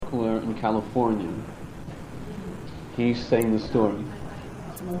Buckler in California. He's saying the story.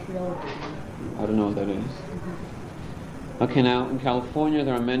 I don't know what that is. Okay, now in California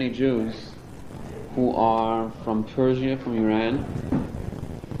there are many Jews who are from Persia, from Iran,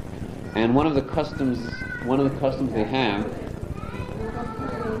 and one of the customs they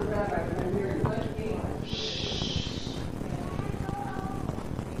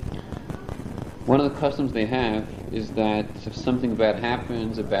have is that if something bad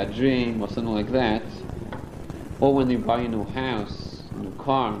happens, a bad dream or something like that, or when they buy a new house, a new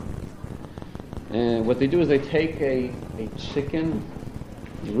car, what they do is they take a chicken,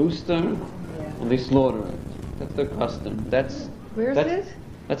 a rooster, and they slaughter it. That's their custom. Where's this?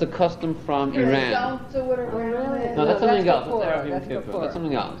 That's a custom from Iran. Don't do it around. No, that's something else. That's Arab Yom Kippur. That's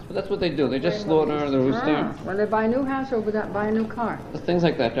something else. But that's what they do. They just slaughter the rooster. When they buy a new house or buy a new car? Things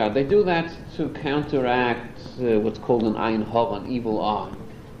like that. Right? They do that to counteract what's called an ayin hara, an evil eye.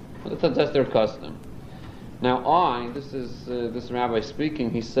 That's their custom. Now this is this rabbi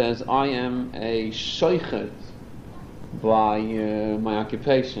speaking, he says, I am a shoichet by my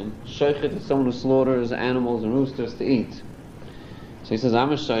occupation. Shoichet is someone who slaughters animals and roosters to eat. So he says,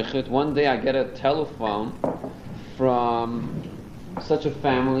 I'm a shoichet. One day I get a telephone from such a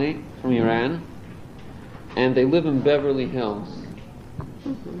family from Iran, and they live in Beverly Hills.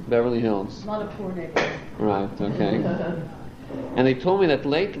 Beverly Hills. Not a poor neighborhood. Right, okay. And they told me that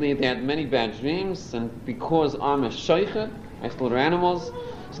lately they had many bad dreams, and because I'm a shoichet, I slaughter animals,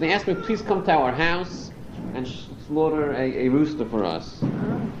 so they asked me, please come to our house and slaughter a rooster for us.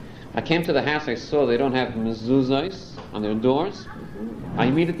 I came to the house, I saw they don't have mezuzahs on their doors. I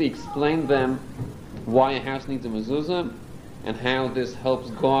immediately explained them why a house needs a mezuzah and how this helps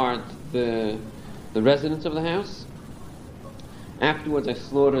guard the residents of the house. Afterwards I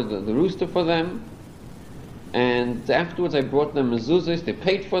slaughtered the rooster for them, and afterwards I brought them mezuzahs, they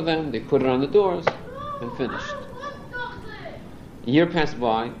paid for them, they put it on the doors, and finished. A year passed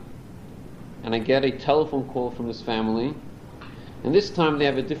by, and I get a telephone call from this family, and this time they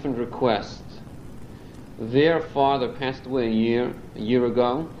have a different request. Their father passed away a year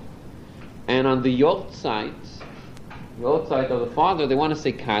ago, and on the Yortzeit of the father, they want to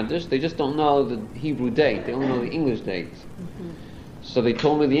say Kaddish, they just don't know the Hebrew date, they only know the English date. So they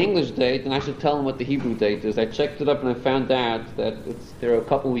told me the English date, and I should tell them what the Hebrew date is. I checked it up and I found out that they're a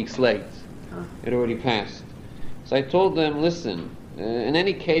couple weeks late. It already passed. So I told them, listen, in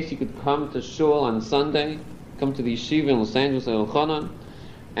any case you could come to Shul on Sunday, come to the yeshiva in Los Angeles and Elchanan,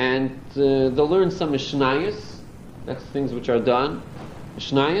 and they'll learn some Mishnayos, that's things which are done,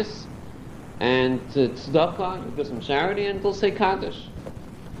 Mishnayos, and tzedakah, you'll do some charity, and they'll say Kaddish.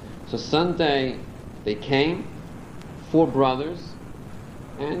 So Sunday they came, 4 brothers,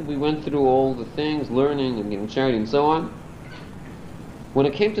 and we went through all the things, learning and giving charity and so on. When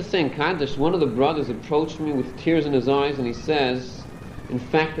it came to saying Kaddish, one of the brothers approached me with tears in his eyes, and he says, in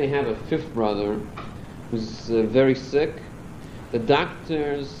fact they have a 5th brother who's very sick. The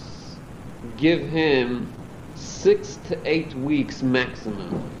doctors give him 6 to 8 weeks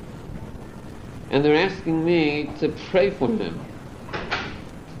maximum, and they're asking me to pray for him.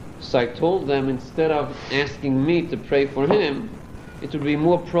 So I told them, instead of asking me to pray for him, it would be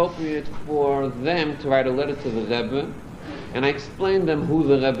more appropriate for them to write a letter to the Rebbe, and I explained them who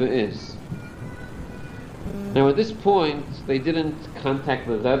the Rebbe is. Now at this point, they didn't contact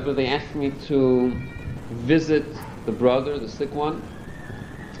the Rebbe, they asked me to visit the brother, the sick one.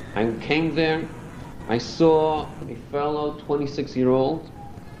 I came there, I saw a fellow, 26-year-old,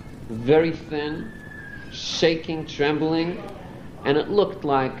 very thin, shaking, trembling, and it looked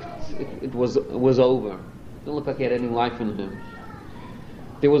like it was over. It didn't look like he had any life in him.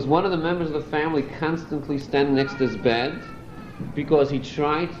 There was one of the members of the family constantly standing next to his bed because he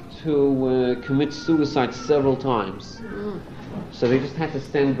tried to commit suicide several times. So they just had to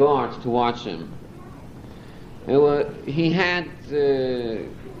stand guard to watch him. He had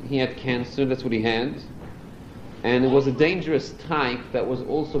cancer, that's what he had, and it was a dangerous type that was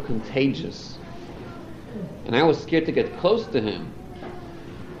also contagious. And I was scared to get close to him.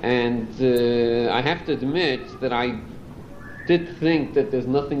 And I have to admit that I did think that there's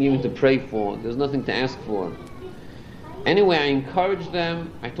nothing even to pray for, there's nothing to ask for. Anyway, I encouraged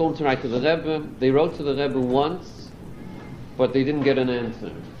them, I told them to write to the Rebbe. They wrote to the Rebbe once, but they didn't get an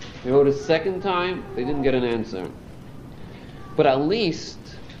answer. They wrote a second time, they didn't get an answer. But at least,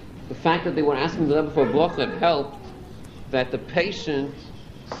 the fact that they were asking the Rebbe for a bracha helped that the patient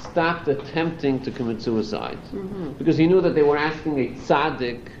stopped attempting to commit suicide. Because he knew that they were asking a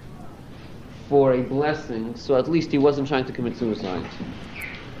tzaddik for a blessing, so at least he wasn't trying to commit suicide.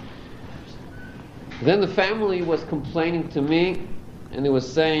 Then the family was complaining to me and they were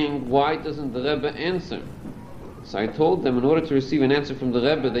saying, why doesn't the Rebbe answer? So I told them, in order to receive an answer from the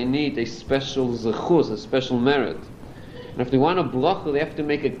Rebbe, they need a special zechus, a special merit. And if they want a bracha, they have to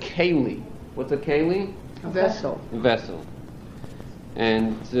make a keli. What's a keli? A vessel. A vessel.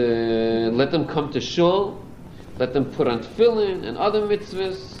 And let them come to shul, let them put on tefillin and other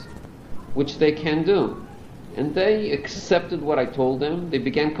mitzvahs, which they can do. And they accepted what I told them. They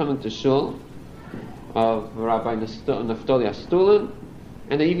began coming to shul of Rabbi Naftali Astulin,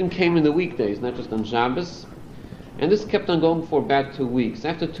 and they even came in the weekdays, not just on Shabbos. And this kept on going for about 2 weeks.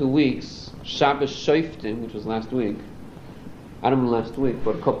 After 2 weeks, Shabbos Shoftim, which was last week, I don't mean last week,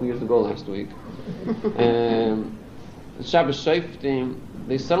 but a couple years ago last week, Shabbos Shoftim,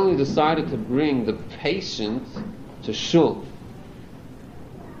 they suddenly decided to bring the patient to shul,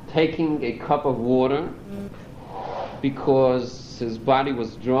 taking a cup of water because his body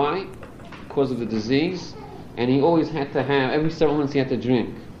was dry because of the disease, and he always had to have, every several minutes he had to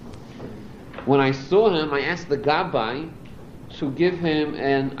drink. When I saw him, I asked the Gabbai to give him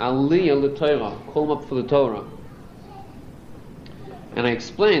an aliyah l'Torah, call him up for the Torah. And I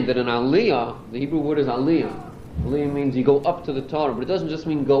explained that an aliyah, the Hebrew word is aliyah. Aliyah means you go up to the Torah, but it doesn't just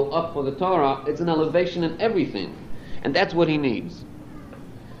mean go up for the Torah, it's an elevation in everything. And that's what he needs.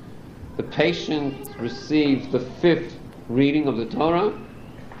 The patient received the 5th reading of the Torah,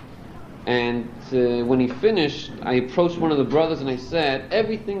 and when he finished, I approached one of the brothers and I said,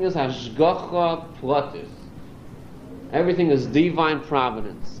 everything is hashgacha pratis. Everything is divine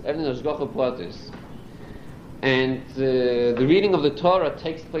providence. Everything is hashgacha pratis. And the reading of the Torah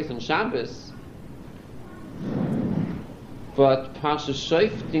takes place on Shabbos, but Parsha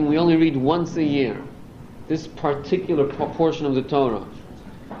Shoftim we only read once a year, this particular portion of the Torah.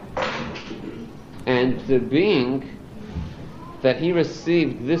 And being that he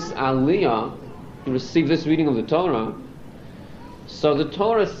received this aliyah, he received this reading of the Torah, so the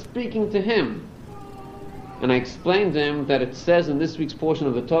Torah is speaking to him. And I explained to him that it says in this week's portion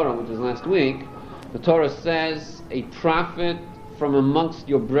of the Torah, which is last week, the Torah says, a prophet from amongst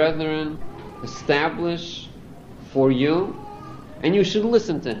your brethren establish for you, and you should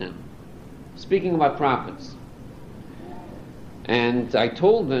listen to him. Speaking about prophets. And I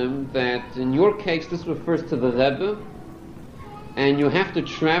told them that in your case this refers to the Rebbe, and you have to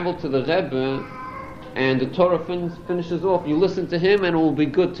travel to the Rebbe, and the Torah finishes off, you listen to him and it will be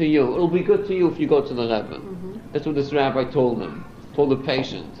good to you. It will be good to you if you go to the Rebbe. Mm-hmm. That's what this rabbi told him, told the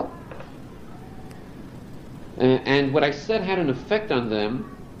patient. And what I said had an effect on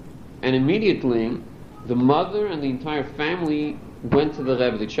them, and immediately the mother and the entire family went to the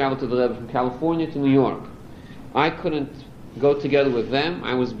Rebbe. They traveled to the Rebbe from California to New York. I couldn't go together with them.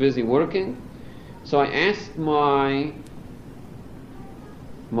 I was busy working. So I asked my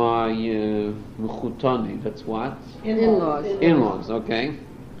mechutani, that's what? In-laws, okay.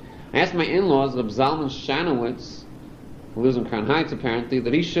 I asked my in-laws, Reb Zalman Shanowitz, who lives in Crown Heights apparently,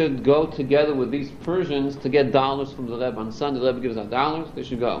 that he should go together with these Persians to get dollars from the Rebbe. On Sunday, the Rebbe gives out dollars, they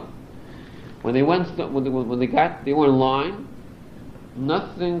should go. When they went, they were in line,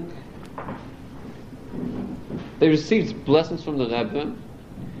 nothing, they received blessings from the Rebbe,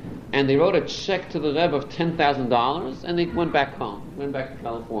 and they wrote a check to the Rebbe of $10,000, and they went back home, went back to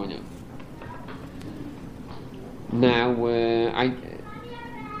California. Now,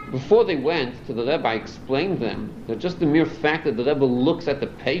 before they went to the Rebbe, I explained them that just the mere fact that the Rebbe looks at the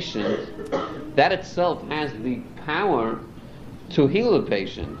patient, that itself has the power to heal the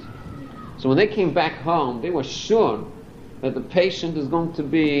patient. So when they came back home, they were sure that the patient is going to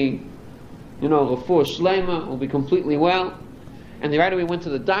be, refuah shlema, will be completely well. And they right away went to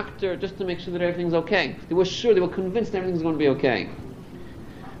the doctor just to make sure that everything's okay. They were sure, they were convinced everything's going to be okay.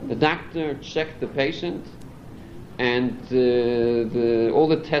 The doctor checked the patient, and all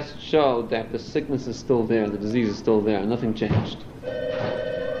the tests showed that the sickness is still there, the disease is still there, nothing changed.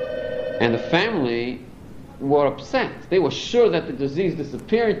 And the family were upset. They were sure that the disease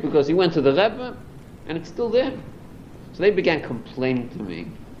disappeared because he went to the Rebbe, and it's still there. So they began complaining to me.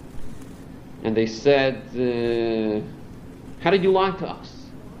 And they said, how did you lie to us?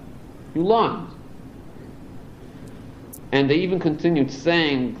 You lied. And they even continued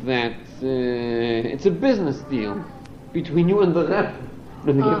saying that it's a business deal between you and the Rebbe.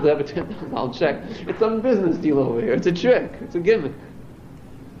 When they give the Rebbe $10,000 check, it's a business deal over here. It's a trick. It's a gimmick.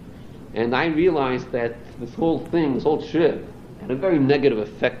 And I realized that this whole thing, this whole trip, had a very negative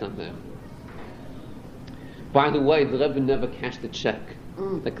effect on them. By the way, the Rebbe never cashed the check.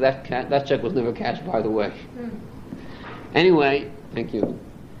 Like that check was never cashed, by the way. Anyway, thank you.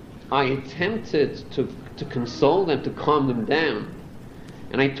 I attempted to console them, to calm them down.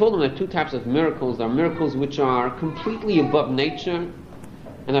 And I told them there are two types of miracles. There are miracles which are completely above nature,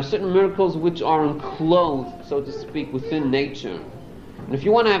 And there are certain miracles which are enclosed, so to speak, within nature. And if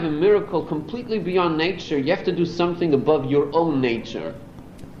you want to have a miracle completely beyond nature, you have to do something above your own nature.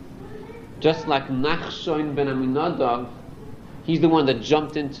 Just like Nachshon ben Aminadab, he's the one that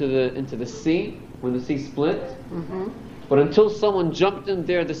jumped into the sea when the sea split. Mm-hmm. But until someone jumped in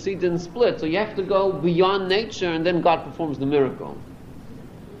there, the sea didn't split. So you have to go beyond nature, and then God performs the miracle.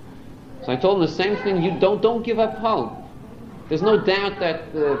 So I told him the same thing. You don't give up hope. There's no doubt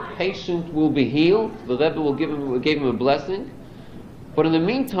that the patient will be healed. The Rebbe will give him a blessing. But in the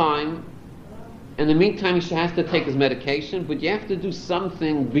meantime, he has to take his medication. But you have to do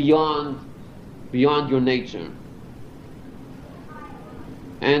something beyond your nature.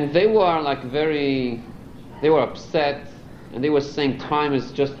 And they were upset, and they were saying time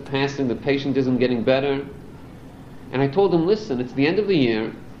is just passing, the patient isn't getting better. And I told them, listen, it's the end of the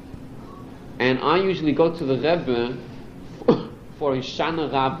year, and I usually go to the Rebbe for Hoshana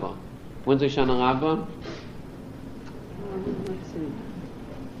Rabbah. When's Hoshana Rabbah? Let's see.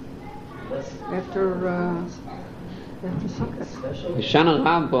 After Sukkot. Hoshana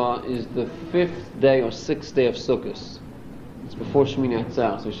Rabbah is the 5th day or 6th day of Sukkot. It's before Shemini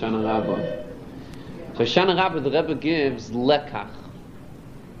Atzar, so Hoshana Rabbah. So Hoshana Rabbah, the Rebbe gives lekach.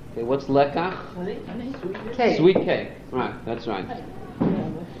 Okay, what's lekach? Cake. Sweet cake. Right, that's right.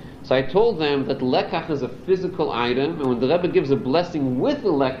 So I told them that lekach is a physical item, and when the Rebbe gives a blessing with the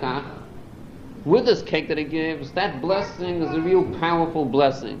lekach, with this cake that he gives, that blessing is a real powerful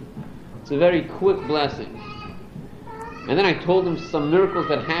blessing. It's a very quick blessing. And then I told them some miracles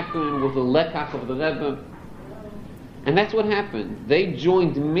that happened with the lekach of the Rebbe. And that's what happened. They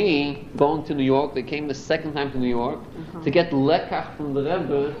joined me going to New York. They came the second time to New York to get lekach from the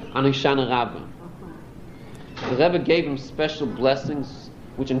Rebbe on Hoshana Rabbah. The Rebbe gave them special blessings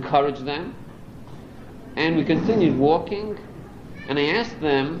which encouraged them. And we continued walking. And I asked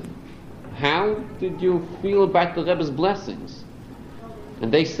them, how did you feel about the Rebbe's blessings?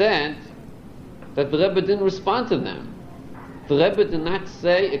 And they said that the Rebbe didn't respond to them. The Rebbe did not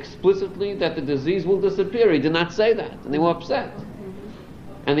say explicitly that the disease will disappear. He did not say that, and they were upset.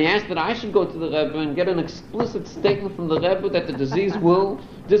 And they asked that I should go to the Rebbe and get an explicit statement from the Rebbe that the disease will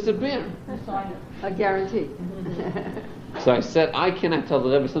disappear. A guarantee. So I said, I cannot tell the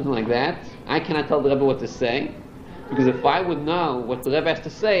Rebbe something like that. I cannot tell the Rebbe what to say, because if I would know what the Rebbe has to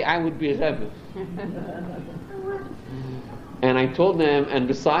say, I would be a Rebbe. And I told them, and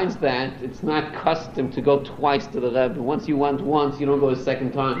besides that, it's not custom to go twice to the Rebbe. Once you went once, you don't go a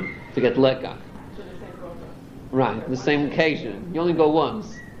second time to get lekach. Right, the same occasion. You only go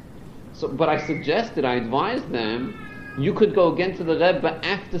once. So, but I advised them, you could go again to the Rebbe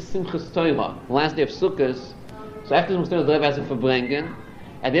after Simchas Torah, the last day of Sukkot. So after Simchas Torah, the Rebbe has a Verbrengen.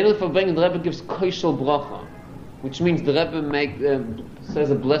 At the end of the Verbrengen, the Rebbe gives Koshel Bracha, which means the Rebbe says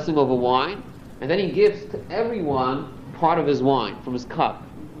a blessing over wine, and then he gives to everyone part of his wine from his cup.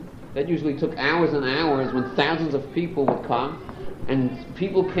 That usually took hours and hours when thousands of people would come, and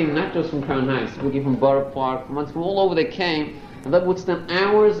people came not just from Crown Heights, people came from Borough Park, from all over they came, and that would spend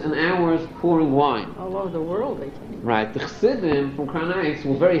hours and hours pouring wine. All over the world they came. Right, the Chassidim from Crown Heights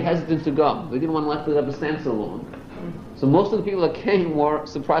were very hesitant to go. They didn't want to let the Rebbe stand so long. So most of the people that came were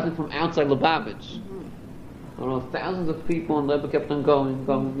surprisingly from outside Lubavitch. I don't know, thousands of people, and the Rebbe kept on going,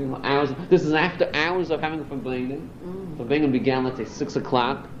 hours. This is after hours of having a Verbrengen. Verbrengen began, let's say, 6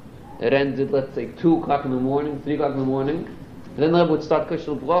 o'clock. It ended, let's say, 2 o'clock in the morning, 3 o'clock in the morning. And then the Rebbe would start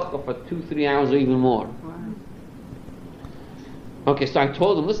Koshel Bracha for 2-3 hours or even more. Wow. Okay, so I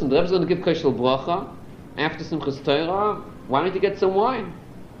told them, listen, the Rebbe's going to give Koshel Bracha after Simchas Torah. Why don't you get some wine?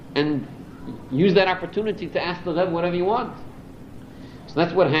 And use that opportunity to ask the Rebbe whatever you want. So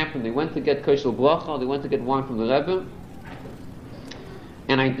that's what happened. They went to get Koshel Bracha, they went to get wine from the Rebbe.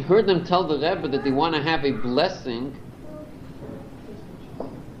 And I heard them tell the Rebbe that they want to have a blessing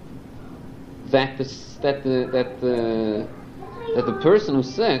that the person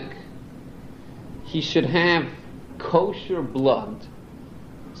who's sick, he should have kosher blood.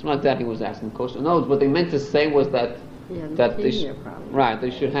 It's not that he was asking kosher. No, what they meant to say was that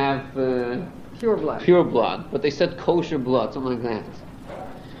they should have pure blood. Pure blood, but they said kosher blood, something like that.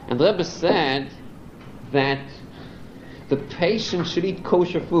 And the Rebbe said that the patient should eat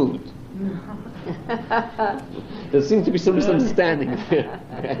kosher food. There seems to be some misunderstanding there.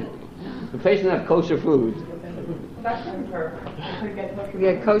 The patient should have kosher food. You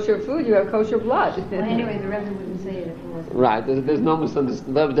get kosher food, you have kosher blood. Well, anyway, the Rebbe wouldn't say it if it wasn't. Right, there's no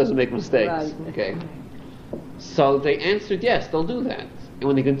misunderstanding. The Rebbe doesn't make mistakes. Right. Okay. So they answered yes, they'll do that. And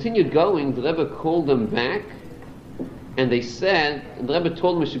when they continued going, the Rebbe called them back, and they said, and the Rebbe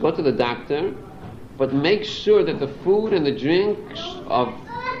told them we should go to the doctor, but make sure that the food and the drink of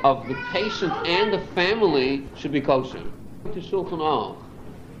of the patient and the family should be kosher. To Shulchan Aruch.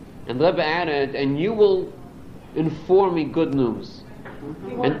 And the Rebbe added, and you will inform me good news.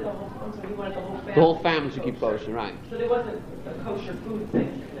 He wanted the whole family. The whole family should keep kosher, right? So there wasn't a kosher food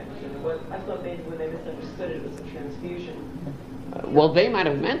thing connection. I thought maybe when they misunderstood it was a transfusion. Well, they might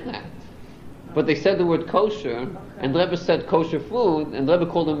have meant that. But they said the word kosher, and the Rebbe said kosher food, and the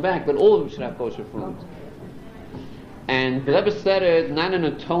Rebbe called them back, but all of them should have kosher food. And the Rebbe said it not in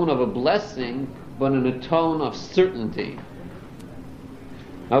a tone of a blessing, but in a tone of certainty.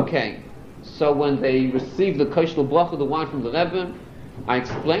 Okay, so when they received the kosher bracha, the wine from the Rebbe, I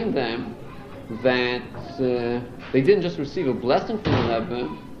explained them that they didn't just receive a blessing from the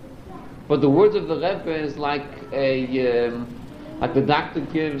Rebbe, but the words of the Rebbe is like like the doctor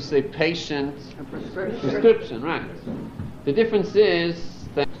gives a patient A prescription, right? The difference is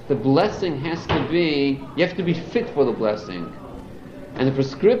that the blessing has to be, you have to be fit for the blessing. And the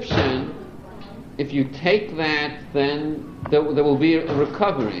prescription, if you take that, then there will be a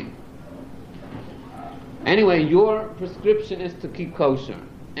recovery. Anyway, your prescription is to keep kosher,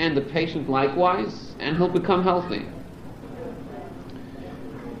 and the patient likewise, and he'll become healthy.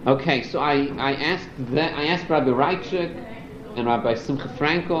 Okay, so I asked Rabbi Reichik and Rabbi Simcha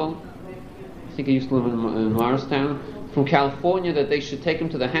Frankel, I think he used to live in Morristown, from California, that they should take him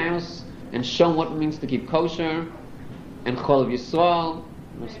to the house and show him what it means to keep kosher, and Chol of Yisrael,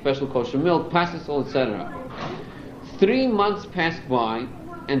 special kosher milk, pasisol, etc. 3 months passed by,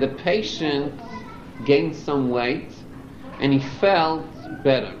 and the patient gained some weight, and he felt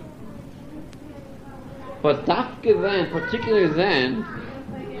better. But dafke then, particularly then,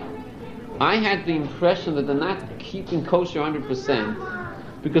 I had the impression that they're not keeping kosher 100%,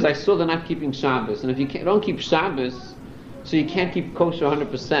 because I saw they're not keeping Shabbos. And if you don't keep Shabbos, so you can't keep kosher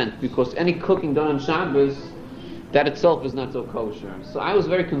 100%, because any cooking done on Shabbos, that itself is not so kosher. So I was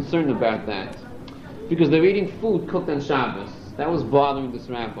very concerned about that, because they're eating food cooked on Shabbos. That was bothering this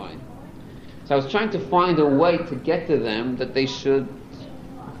rabbi. So I was trying to find a way to get to them that they shouldn't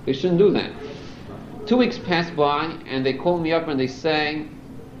do that. 2 weeks passed by, and they call me up and they say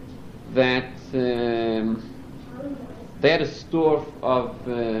that they had a store of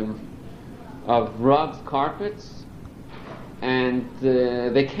rugs, carpets, and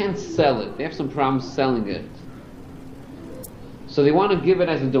they can't sell it. They have some problems selling it. So they want to give it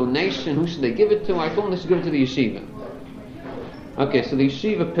as a donation. Who should they give it to? I told them they should give it to the yeshiva. Okay, so the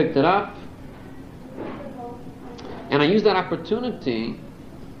yeshiva picked it up, and I used that opportunity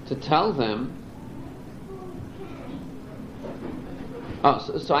to tell them.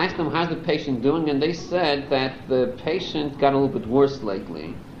 So I asked them, how's the patient doing? And they said that the patient got a little bit worse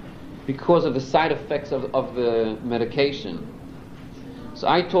lately because of the side effects of the medication. So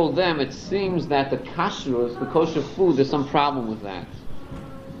I told them it seems that the kashrus, the kosher food, there's some problem with that.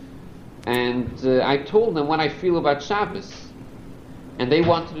 And I told them what I feel about Shabbos. And they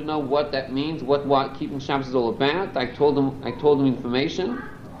wanted to know what that means, what keeping Shabbos is all about. I told them information.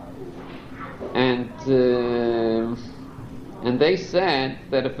 And they said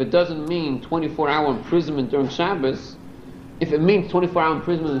that if it doesn't mean 24-hour imprisonment during Shabbos, if it means 24-hour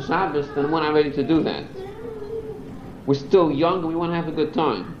imprisonment in Shabbos, then we're not ready to do that. We're still young and we want to have a good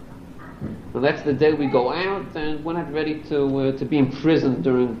time. And that's the day we go out, and we're not ready to be imprisoned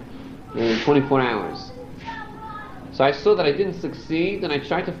during 24 hours. So I saw that I didn't succeed, and I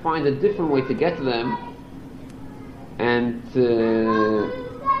tried to find a different way to get to them. And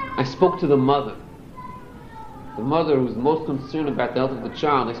I spoke to the mother. The mother who's most concerned about the health of the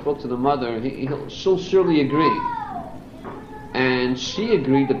child. I spoke to the mother. She'll surely agree. And she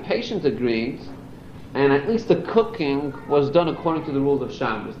agreed, the patient agreed, and at least the cooking was done according to the rules of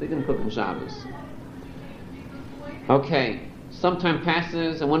Shabbos. They didn't cook on Shabbos. Okay, some time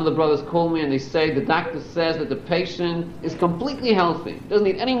passes, and one of the brothers called me and they say, the doctor says that the patient is completely healthy, doesn't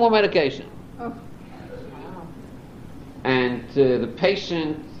need any more medication. Oh. And the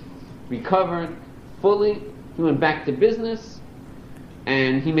patient recovered fully. He went back to business,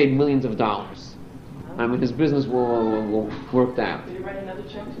 and he made millions of dollars. I mean, his business worked out. Did you write another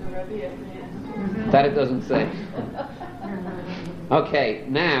check to the Rebbe after That it doesn't say. Okay,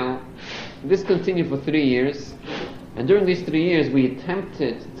 now, this continued for 3 years, and during these 3 years we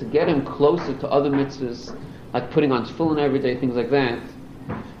attempted to get him closer to other mitzvahs, like putting on tefillin every day, things like that.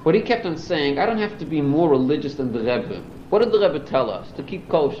 But he kept on saying, I don't have to be more religious than the Rebbe. What did the Rebbe tell us? To keep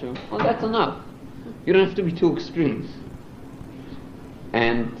kosher. Well, that's enough. You don't have to be too extreme.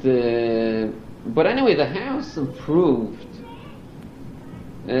 And but anyway, the house improved.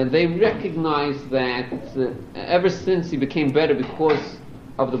 They recognized that ever since he became better because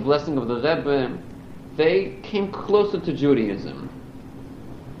of the blessing of the Rebbe, they came closer to Judaism.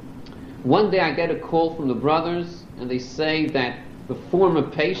 One day I get a call from the brothers, and they say that the former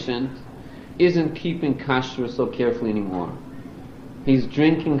patient isn't keeping kashrus so carefully anymore. He's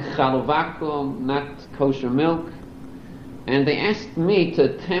drinking chalovako, not kosher milk, and they asked me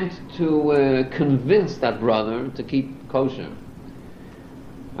to attempt to convince that brother to keep kosher.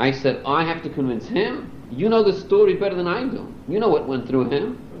 I said, I have to convince him? You know the story better than I do. You know what went through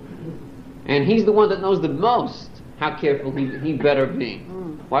him. And he's the one that knows the most how careful he better be.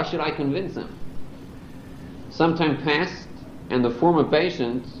 Why should I convince him? Some time passed, and the former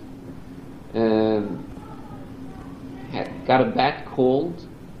patient got a bad cold,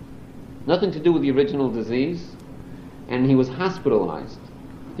 nothing to do with the original disease, and he was hospitalized.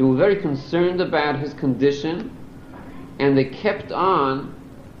 They were very concerned about his condition, and they kept on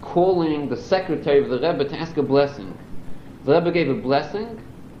calling the secretary of the Rebbe to ask a blessing. The Rebbe gave a blessing,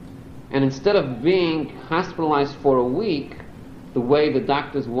 and instead of being hospitalized for a week, the way the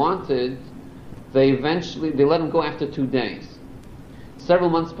doctors wanted, they let him go after 2 days. Several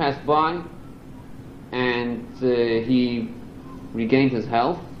months passed by, and he regained his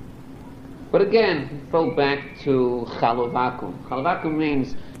health. But again, he fell back to chalovakum. Chalovakum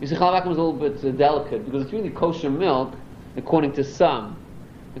means, you see, chalovakum is a little bit delicate, because it's really kosher milk, according to some.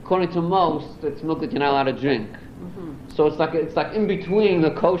 According to most, it's milk that you're not allowed to drink. So it's like in between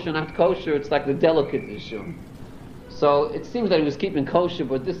the kosher and not kosher, it's like the delicate issue. So it seems that he was keeping kosher,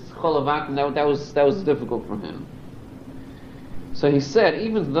 but this chalovakum, that was difficult for him. So he said,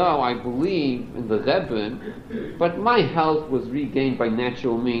 even though I believe in the Rebbe, but my health was regained by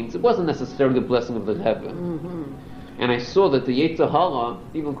natural means. It wasn't necessarily the blessing of the Rebbe. And I saw that the Yetzer Hara,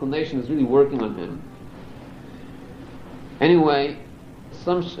 even inclination, is really working on him. Anyway,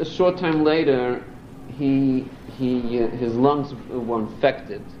 a short time later, his lungs were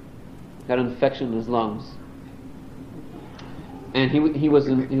infected. Got an infection in his lungs, and he was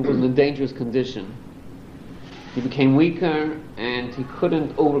in a dangerous condition. He became weaker, and he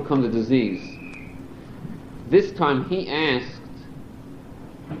couldn't overcome the disease. This time he asked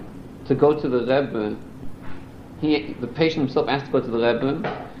to go to the Rebbe. The patient himself asked to go to the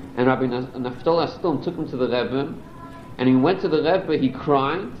Rebbe, and Rabbi Naftali Astum took him to the Rebbe, and he went to the Rebbe, he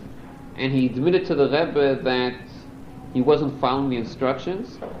cried, and he admitted to the Rebbe that he wasn't following the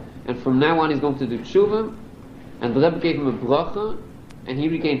instructions, and from now on he's going to do tshuva, and the Rebbe gave him a bracha, and he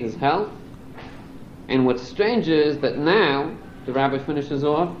regained his health. And what's strange is that now, the rabbi finishes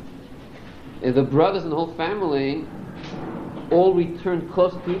off, the brothers and the whole family all returned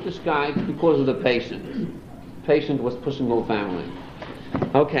closer to Yiddishkeit because of the patient. The patient was pushing the whole family.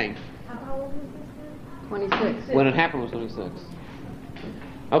 Okay. How old was this 26. When it happened was 26.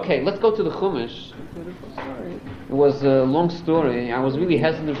 Okay, let's go to the Chumash. Beautiful story. It was a long story. I was really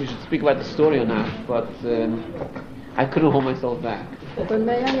hesitant if we should speak about the story or not, but I couldn't hold myself back. But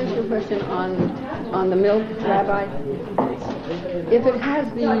may I ask you a question on the milk, Rabbi? If it has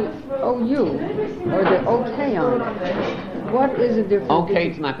the OU or the OK on it, what is the difference? OK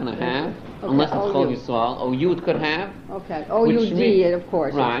it's not going to have, unless it's Chol Yisrael. OU it could have. Okay, OUD, of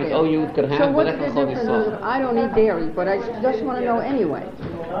course. Right, OU it could have, so but what's that's the not Chol difference? Yisrael. I don't eat dairy, but I just want to know anyway.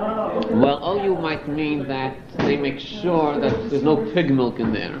 Well, OU might mean that they make sure that there's no pig milk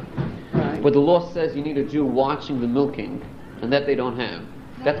in there. Right. But the law says you need a Jew watching the milking, and that they don't have.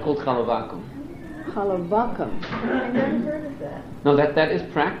 That's called chalovakum. Chalovakum. I never heard of that. No, that is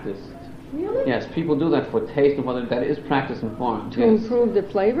practiced. Really? Yes, people do that for taste and whether that is practiced in farms. To Yes. improve the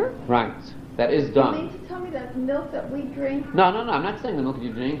flavor? Right. That is You done. mean to tell me that milk that we drink? No, I'm not saying the milk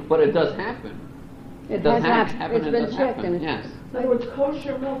you drink, but it does happen. It does has happen. It's It been does checked. happen. And Yes. In other words,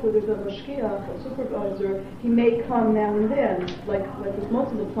 kosher milk, where there's a mashgiach, a supervisor, he may come now and then, like with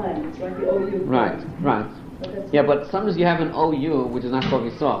most of the plants, like the OU. Right. But that's- Yeah, but sometimes you have an OU, which is not called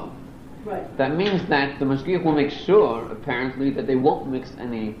Yisrael. Right. That means that the mashgiach will make sure, apparently, that they won't mix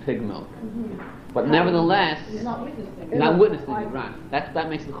any pig milk. But nevertheless, He's not witnessing. you're not witnessing it, right? That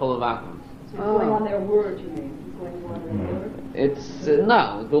makes the cholovakum. So he's going on their word, you mean? He's going on their word? It's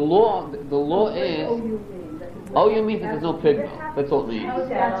no. The law is OU mean? That is- OU means that there's no pig milk. That's all it means. How's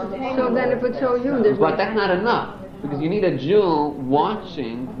that ascertainable? So then if it's OU, there's But that's not enough, because you need a Jew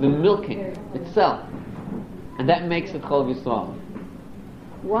watching the milking itself, and that makes it chol v'yisrael.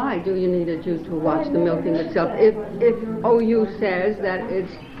 Why do you need a Jew to watch the milking itself if OU says that it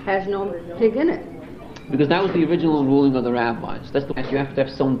has no pig in it? Because that was the original ruling of the rabbis. That's you have to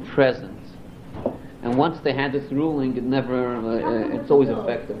have someone present, and once they had this ruling, it never. It's always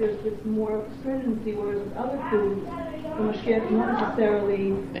effective. There's more stringency, whereas with other foods, the mashgiach is not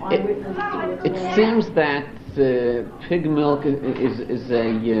necessarily eyewitness to it. It seems that pig milk is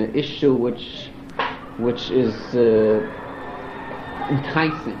a issue which is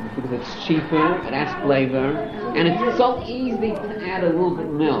enticing because it's cheaper, it adds flavor, and it's so easy to add a little bit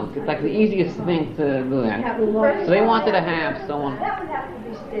of milk. It's like the easiest thing to do that. So they wanted to have someone. That would have to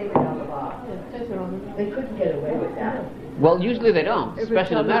be stated on the box. They couldn't get away with that. Well, usually they don't,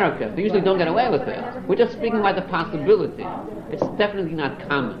 especially in America. They usually don't get away with it. We're just speaking about the possibility. It's definitely not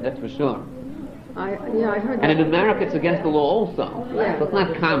common, that's for sure. I heard that. And in America, it's against the law also. Yeah. So it's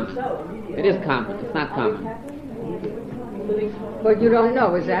not common. It is common. It's not common. But you don't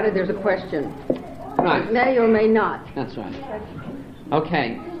know, is that it? There's a question. Right. May or may not. That's right.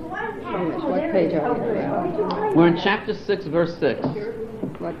 Okay. What page are we? We're in chapter 6, verse 6.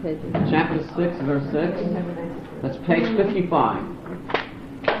 What page? Chapter 6, verse 6. That's page 55.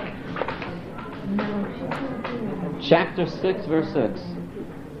 Chapter 6, verse 6.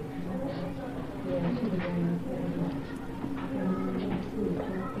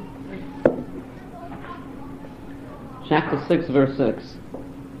 Chapter 6, verse 6.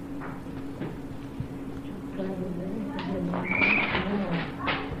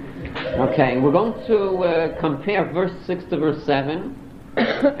 Okay, we're going to compare verse 6 to verse 7,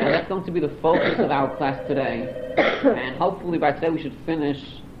 and that's going to be the focus of our class today. And hopefully by today we should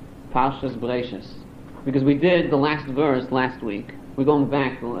finish Parshas Bereshis, because we did the last verse last week. We're going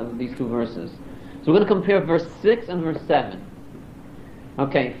back to these two verses. So we're going to compare verse 6 and verse 7.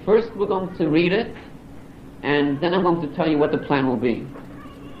 Okay, first we're going to read it, and then I'm going to tell you what the plan will be.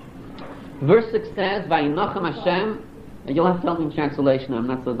 Verse 6 says, Vayinochem Hashem, and you'll have to help me in translation, I'm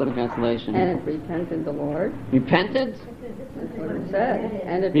not so good at translation. And it repented the Lord. Repented? That's what it said.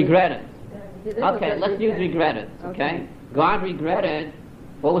 And it Regretted. It is Okay, what let's use regretted, okay? God regretted,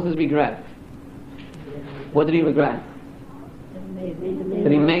 what was his regret? What did he regret?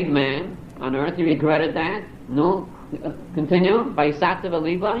 That he made man on earth, he regretted that. No, continue. Vayisatev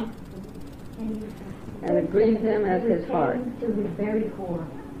Levi. And it grieved him at his heart.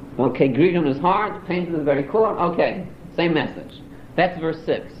 Okay, grieved him in his heart, pain to the very core. Okay, same message. That's verse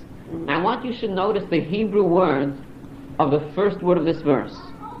 6. Now I want you should notice the Hebrew word of the first word of this verse.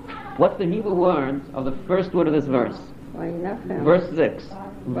 What's the Hebrew word of the first word of this verse? Vayinochem. Verse 6.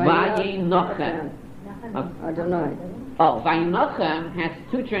 Vayinochem. Adonai. Oh, Vayinochem has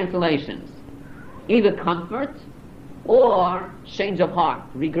two translations. Either comfort or change of heart,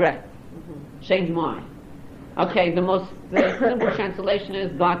 regret, change mind. Okay, the most simple translation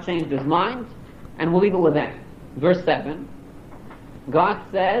is God changed his mind, and we'll leave it with that. Verse 7. God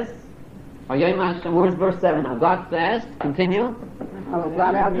says, where's verse 7 now? God says, continue. I will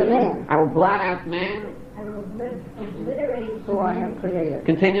blot out the man I will blot out man. who I have created.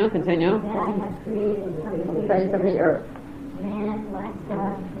 Continue. On the face of the earth.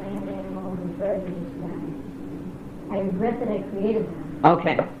 I regret that I created them.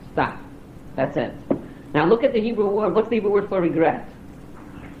 Okay, stop. That's it. Now look at the Hebrew word. What's the Hebrew word for regret?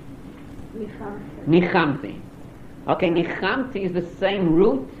 Nichamti. Okay, nichamti is the same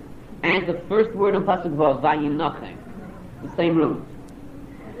root as the first word in Pasuk Vav, Vayinochem. The same root.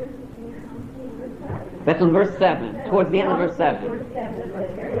 That's in verse 7, towards the end of verse 7.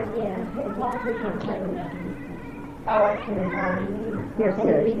 Here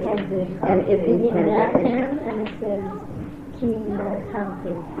says, and if he repented. And it says,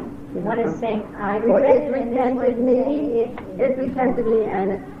 what is saying? I Well, regret it repented me, it repented me,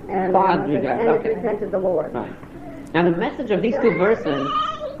 and God regret, it okay. repented the Lord. Right. Now the message of these two verses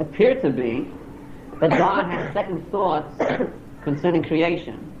appear to be that God has second thoughts concerning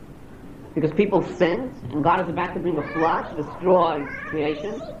creation. Because people sinned, and God is about to bring a flood to destroy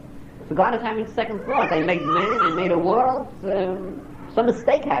creation. So God is having second thoughts. They made man, they made a world, some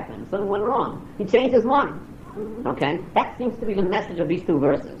mistake happened, something went wrong. He changed his mind. Okay? That seems to be the message of these two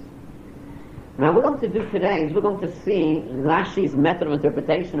verses. Now what we're going to do today is we're going to see Rashi's method of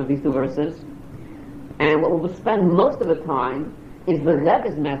interpretation of these two verses. And what we'll spend most of the time is the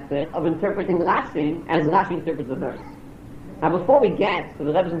Rebbe's method of interpreting Rashi as Rashi interprets the verse. Now before we get to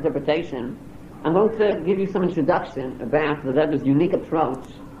the Rebbe's interpretation, I'm going to give you some introduction about the Rebbe's unique approach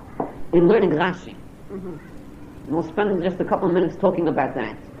in learning Rashi. And we'll spend just a couple of minutes talking about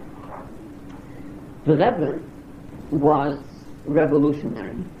that. The Rebbe was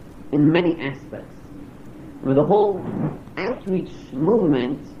revolutionary in many aspects. The whole outreach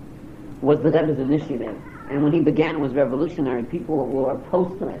movement was the Rebbe's initiative. And when he began, it was revolutionary. People were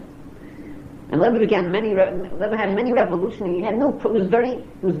opposed to it. And Rebbe Rebbe had many revolutionary. He had it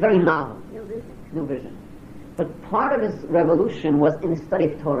was very novel. No vision. But part of his revolution was in the study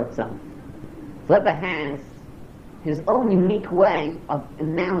of Torah itself. Rebbe has his own unique way of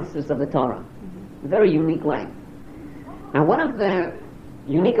analysis of the Torah. A very unique way. Now one of the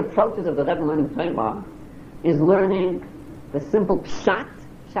unique approaches of the Rebbe learning Torah is learning the simple pshat.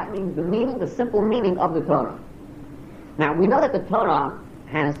 Pshat means the meaning, the simple meaning of the Torah. Now, we know that the Torah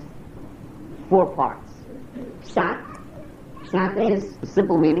has 4 parts. Pshat. Pshat is the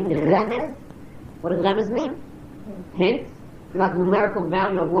simple meaning. Remez. What does remez mean? Hints. About the numerical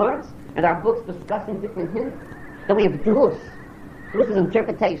value of words. And there are books discussing different hints. Then we have drush. Drush is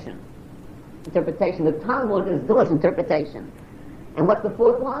interpretation. Interpretation. The Talmud is drush, interpretation. And what's the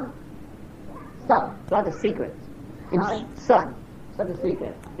 4th one? Sod. Sod is secret. Sod. Sod is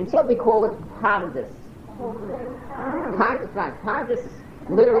secret. In short, we call it Pardes. Pardes, right. Pardes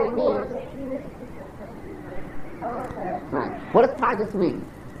literally means... Right. What does Pardes mean?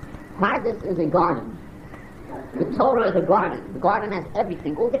 Pardes is a garden. The Torah is a garden. The garden has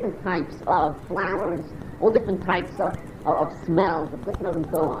everything, all different types of flowers, all different types of smells, of liquids and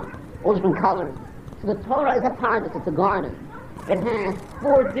so on, all different colors. So the Torah is a Pardes, it's a garden. It has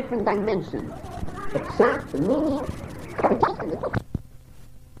 4 different dimensions. The pshat, the meaning, the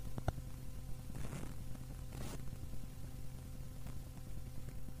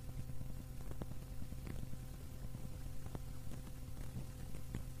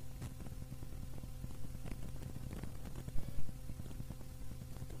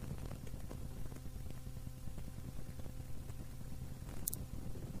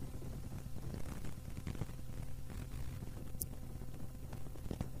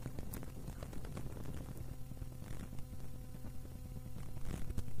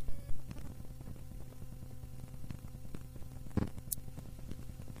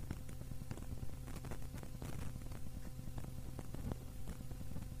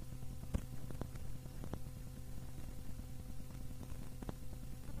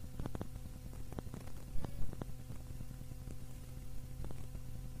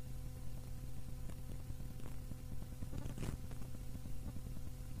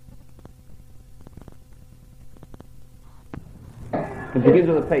It begins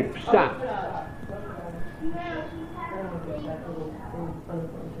with a pay, pshat.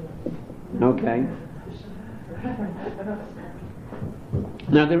 Okay.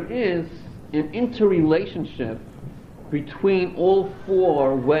 Now there is an interrelationship between all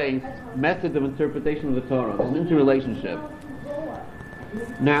 4 ways, methods of interpretation of the Torah. There's an interrelationship.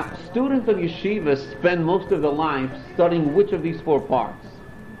 Now, students of yeshiva spend most of their life studying which of these 4 parts?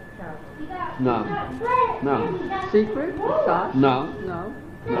 No. No. Secret? Sod? No. No.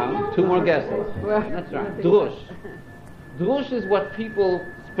 No. 2 more guesses. That's right. Drush. Drush is what people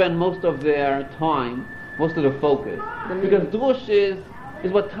spend most of their time, most of their focus. Because drush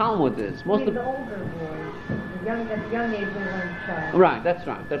is what Talmud is. Most of the older boys, the young age they learn child. Right, that's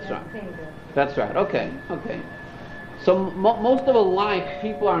right. That's right. Okay. So most of a life,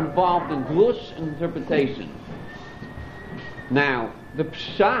 people are involved in drush and interpretation. Now, the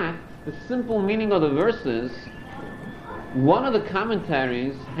pshat, the simple meaning of the verses, one of the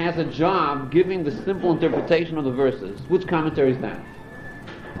commentaries has a job giving the simple interpretation of the verses. Which commentary is that?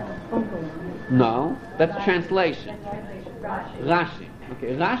 No, that's translation. Rashi.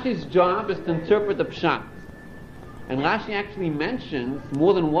 Okay, Rashi's job is to interpret the pshat. And Rashi actually mentions,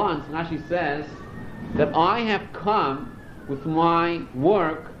 more than once, Rashi says, that I have come with my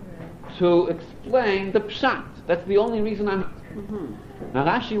work to explain the pshat. That's the only reason I'm... Now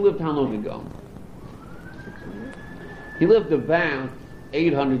Rashi lived how long ago? He lived about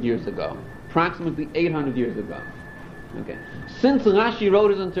 800 years ago. Approximately 800 years ago. Okay. Since Rashi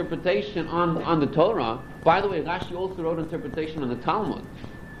wrote his interpretation on the Torah, by the way, Rashi also wrote interpretation on the Talmud.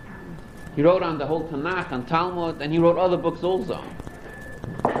 He wrote on the whole Tanakh, on Talmud, and he wrote other books also.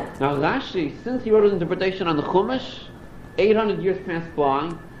 Now Rashi, since he wrote his interpretation on the Chumash, 800 years passed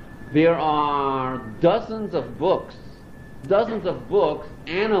by, there are dozens of books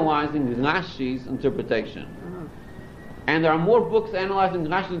analyzing Rashi's interpretation. And there are more books analyzing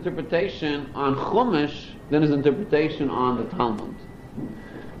Rashi's interpretation on Chumash than his interpretation on the Talmud.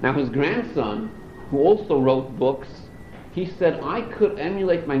 Now his grandson, who also wrote books, he said, I could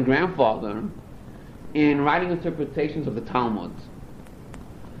emulate my grandfather in writing interpretations of the Talmud,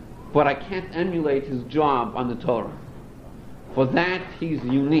 but I can't emulate his job on the Torah. For that, he's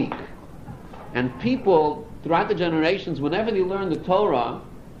unique. And people, throughout the generations, whenever they learn the Torah,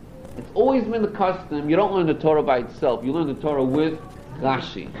 it's always been the custom, you don't learn the Torah by itself, you learn the Torah with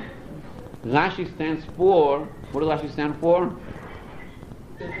Rashi. Rashi stands for, what does Rashi stand for?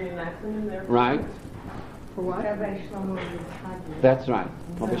 Right. For what? That's right.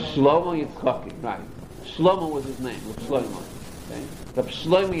 Rabbi Shlomo Yitzchaki, right. Shlomo was his name, Rabbi Shlomo. Okay? Rabbi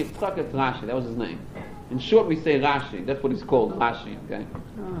Shlomo Yitzchaki, it's Rashi, that was his name. In short, we say Rashi, that's what he's called, Rashi, okay?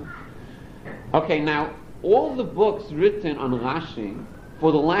 Okay, now, all the books written on Rashi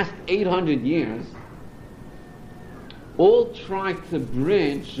for the last 800 years all try to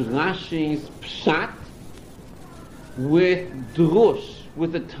bridge Rashi's pshat with drush,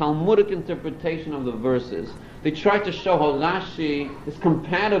 with the Talmudic interpretation of the verses. They try to show how Rashi is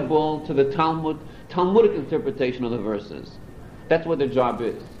compatible to the Talmudic interpretation of the verses. That's what their job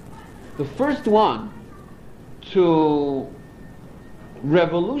is. The first one to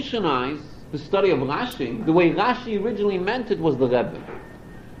revolutionize the study of Rashi, the way Rashi originally meant it, was the Rebbe.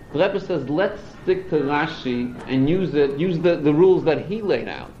 The Rebbe says, let's stick to Rashi and use the rules that he laid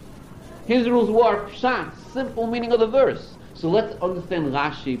out. His rules were pshat, simple meaning of the verse. So let's understand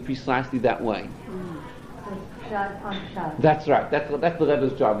Rashi precisely that way. Pshat on pshat. That's right. That's the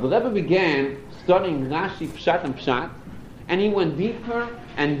Rebbe's job. The Rebbe began studying Rashi pshat and pshat, and he went deeper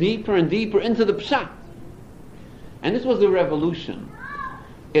and deeper and deeper into the pshat. And this was a revolution.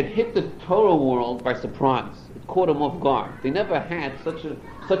 It hit the Torah world by surprise. It caught them off guard. They never had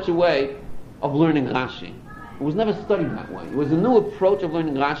such a way of learning Rashi. It was never studied that way. It was a new approach of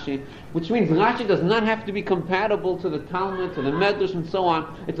learning Rashi, which means Rashi does not have to be compatible to the Talmud, to the Medrash, and so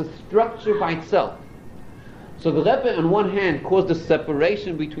on. It's a structure by itself. So the Rebbe, on one hand, caused a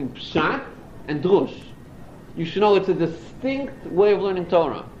separation between Pshat and Drush. You should know it's a distinct way of learning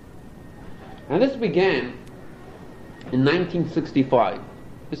Torah. And this began in 1965.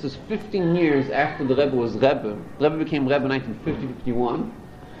 This is 15 years after the Rebbe was Rebbe. The Rebbe became Rebbe in 1950-51.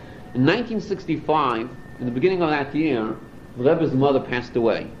 In 1965, in the beginning of that year, the Rebbe's mother passed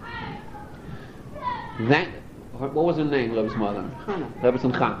away. What was her name, Rebbe's mother? Rebbe's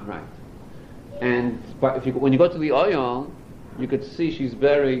Chana, right. And when you go to the oil, you could see she's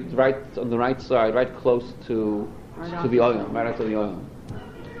buried right on the right side, right close to the oil, right after the oil.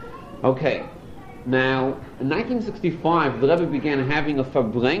 Okay. Now, in 1965, the Rebbe began having a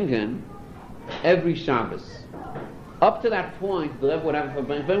Farbrengen every Shabbos. Up to that point, the Rebbe would have a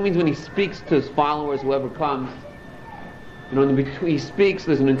Farbrengen. That means when he speaks to his followers, whoever comes, in between he speaks,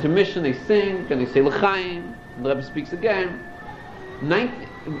 there's an intermission, they sing, and they say L'chaim, and the Rebbe speaks again.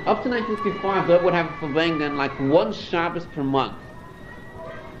 Up to 1965, the Rebbe would have a Farbrengen like one Shabbos per month,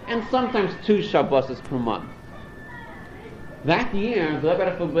 and sometimes 2 Shabbos per month. That year, the Rebbe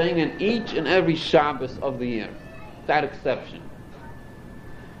had a Farbrengen each and every Shabbos of the year, without exception.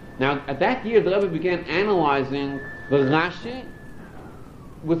 Now, at that year, the Rebbe began analyzing the Rashi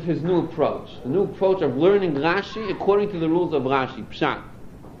with his new approach. The new approach of learning Rashi according to the rules of Rashi, Pshat.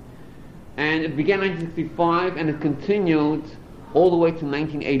 And it began in 1965, and it continued all the way to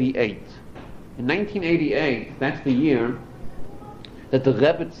 1988. In 1988, that's the year that the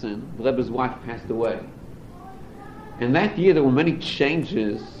Rebbetzin, the Rebbe's wife, passed away. And that year there were many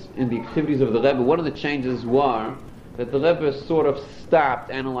changes in the activities of the Rebbe. One of the changes were that the Rebbe sort of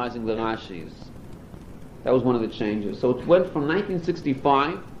stopped analyzing the Rashis. That was one of the changes. So it went from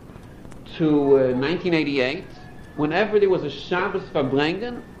 1965 to 1988. Whenever there was a Shabbos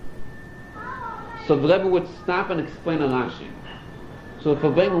Farbrengen, so the Rebbe would stop and explain a Rashi. So the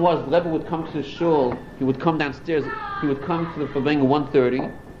Farbrengen was, the Rebbe would come to the shul, he would come downstairs, he would come to the Farbrengen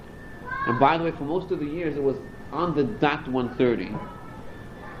 1:30. And by the way, for most of the years it was on the dot 1:30.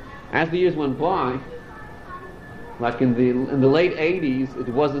 As the years went by, like in the late 80s, it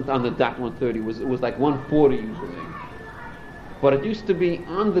wasn't on the dot 1:30. It was like 1:40 usually. But it used to be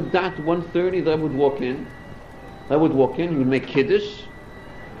on the dot 1:30. They would walk in. He would make kiddush,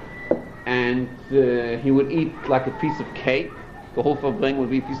 and he would eat like a piece of cake. The whole Farbrengen would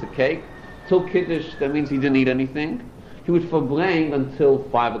be a piece of cake. Till kiddush, that means he didn't eat anything. He would Farbrengen until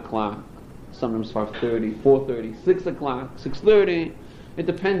 5 o'clock. Sometimes 5:30, 4:30, 6 o'clock, 6:30. It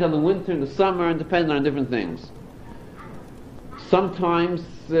depends on the winter and the summer, and depends on different things. Sometimes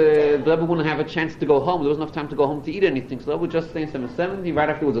the Rebbe wouldn't have a chance to go home. There wasn't enough time to go home to eat anything, so the Rebbe would just stay in 770. Right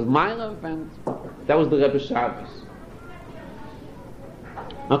afterwards was Ma'alev, and that was the Rebbe's Shabbos.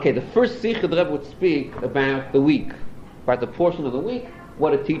 Okay, the first Sikha the Rebbe would speak about the week, about the portion of the week,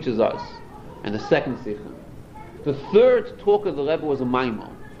 what it teaches us, and the second Sikha. The third talk of the Rebbe was a Maimon,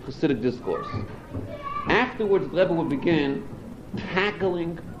 Hasidic discourse. Afterwards, the Rebbe would begin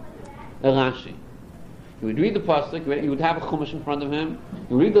tackling a Rashi. He would read the pasuk, he would have a Chumash in front of him,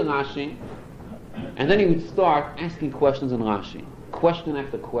 he would read the Rashi, and then he would start asking questions in Rashi. Question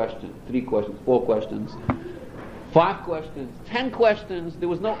after question, 3 questions, 4 questions, 5 questions, 10 questions. There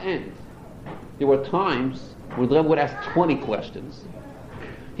was no end. There were times when the Rebbe would ask 20 questions.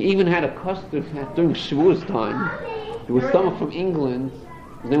 He even had a custom during Shavuos time. There was someone from England,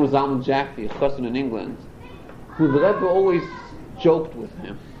 his name was Zalman Jaffe, a chassan in England, who the Rebbe always joked with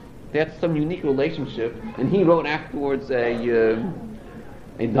him. They had some unique relationship, and he wrote afterwards a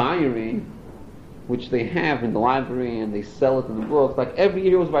diary, which they have in the library, and they sell it in the books. Like every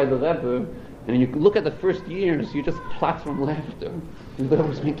year was by the Rebbe, And you look at the first years, you just plot from laughter. The Rebbe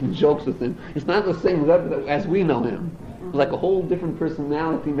was making jokes with him. It's not the same Rebbe as we know him. It's like a whole different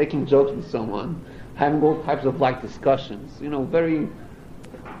personality, making jokes with someone, having all types of light discussions. Very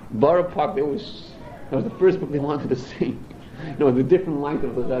Borough Park. That was the first book they wanted to see. The different light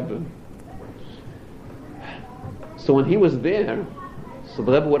of the Rebbe. So when he was there, so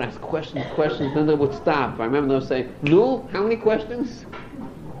the Rebbe would ask questions, then they would stop. I remember they would say, "No, how many questions?"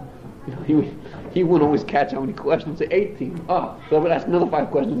 He wouldn't always catch how many questions. Say 18. Oh, so I would ask another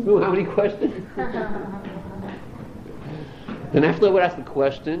 5 questions. No, how many questions? Then after I would ask the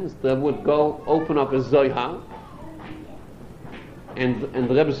questions, they would go open up a Zohar, and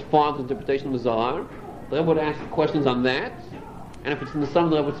the Rebbe's father's interpretation of the Zohar. The Rebbe would ask questions on that, and if it's in the summer,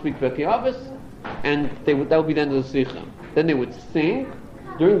 the Rebbe would speak Pirkei Avos, and that would be the end of the Sikha. Then they would sing.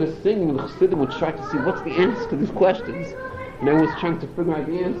 During the singing, the Chassidim would try to see what's the answer to these questions. And they was trying to figure out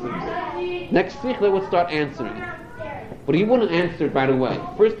the answers. Next Sikha, they would start answering. But he wouldn't answer it right away.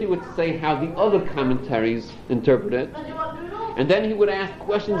 First he would say how the other commentaries interpret it, and then he would ask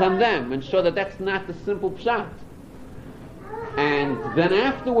questions on them and show that that's not the simple pshat. And then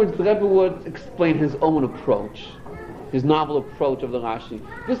afterwards the Rebbe would explain his own approach, his novel approach of the Rashi.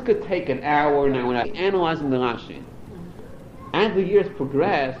 This could take an hour now without analyzing the Rashi. As the years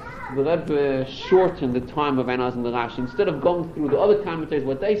progressed, the Rebbe shortened the time of analyzing the Rashi. Instead of going through the other commentaries,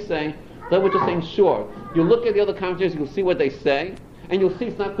 what they say, the Rebbe was just saying, sure, you'll look at the other commentaries, you'll see what they say, and you'll see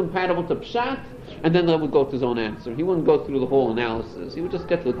it's not compatible to Pshat, and then the Rebbe would go to his own answer. He wouldn't go through the whole analysis. He would just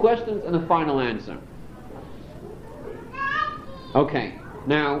get to the questions and the final answer. Okay,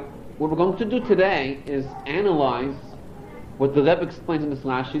 now, what we're going to do today is analyze what the Rebbe explains in this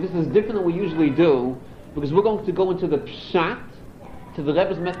Rashi. This is different than we usually do, because we're going to go into the Pshat, to the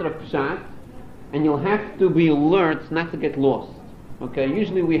Rebbe's method of Pshat, and you'll have to be alert not to get lost. Okay,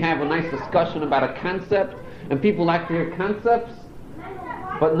 usually we have a nice discussion about a concept, and people like to hear concepts,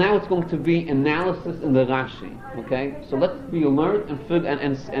 but now it's going to be analysis in the Rashi. Okay, so let's be alert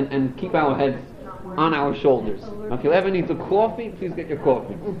and keep our heads on our shoulders. If you ever need a coffee, please get your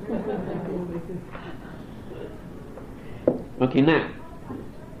coffee. Okay, now,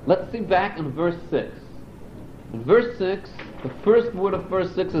 let's see back in verse 6. In verse 6, the first word of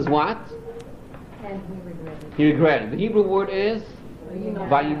verse 6 is what? And he regretted. He regretted. The Hebrew word is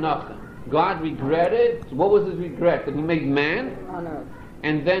Vayinachem. God regretted. So what was his regret? That he made man, On earth.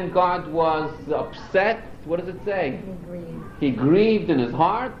 and then God was upset. What does it say? He grieved. He grieved in his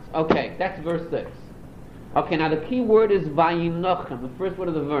heart. Okay, that's verse 6. Okay, now the key word is Vayinachem, the first word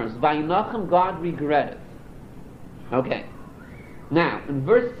of the verse. Vayinachem, God regretted. Okay. Now, in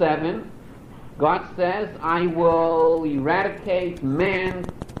verse 7, God says, I will eradicate man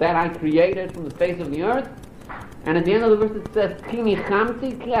that I created from the face of the earth. And at the end of the verse it says, Ki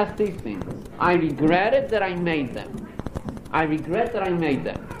nichamti ki asisi. I regretted that I made them. I regret that I made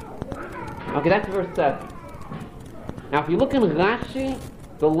them. Okay, that's verse 7. Now if you look in Rashi,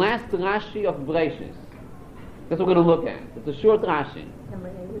 the last Rashi of Breshis, that's what we're going to look at. It's a short Rashi.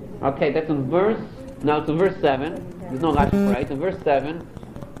 Okay, that's in verse 7. There's no Rashi for it. In verse 7,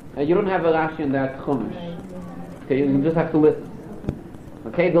 you don't have a Rashi in that Chumash. Okay, you just have to listen.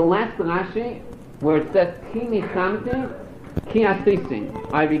 Okay, the last Rashi, where it says, Ki nichamti, ki asisi.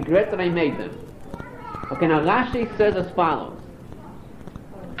 I regret that I made them. Okay, now Rashi says as follows.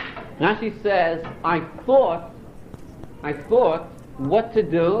 Rashi says, I thought what to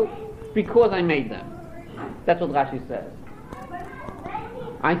do because I made them. That's what Rashi says.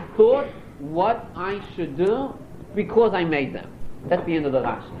 I thought what I should do because I made them. That's the end of the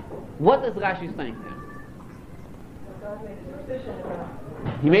Rashi. What is Rashi saying there?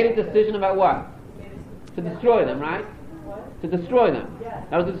 He made a decision about what? To destroy them, right? To destroy them.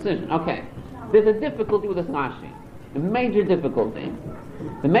 That was the decision. Okay. There's a difficulty with this Rashi. A major difficulty.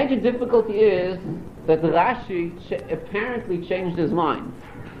 The major difficulty is that the Rashi apparently changed his mind.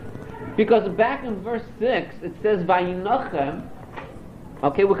 Because back in verse 6, it says, Vayinachem.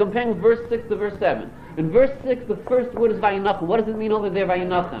 Okay, we're comparing verse 6 to verse 7. In verse 6, the first word is Vayinachem. What does it mean over there,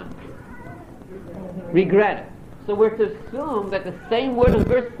 Vayinachem? Regret it. So we're to assume that the same word in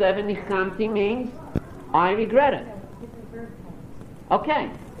verse 7, Nichamti, means I regret it.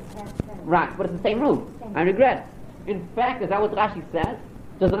 Okay. Right, but it's the same root. I regret it. In fact, is that what Rashi says?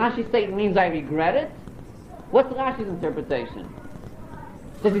 Does Rashi say it means I regret it? What's Rashi's interpretation?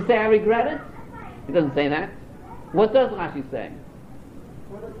 Does he say I regret it? He doesn't say that. What does Rashi say?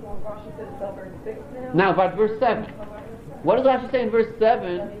 Now, about verse 7. What does Rashi say in verse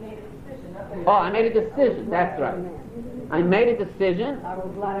 7? Oh, I made a decision. That's right. I made a decision. I will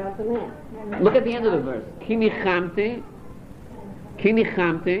blot out the man. Look at the end of the verse. Ki nichamti.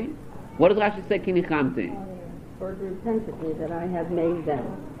 What does Rashi say, Kinichamti? For it repented me that I have made them.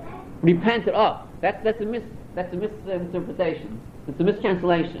 Repented. Oh, that's a misinterpretation. It's a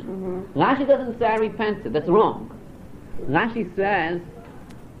mistranslation. Mm-hmm. Rashi doesn't say I repented. That's wrong. Rashi says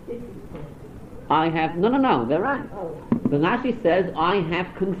I have. No. They're right. The Rashi says I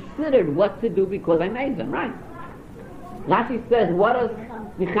have considered what to do because I made them. Right. Rashi says, what does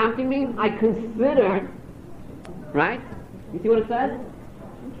Nichamti mean? I considered. Right. You see what it says?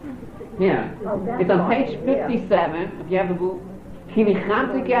 Here. It's on page 57. If you have the book.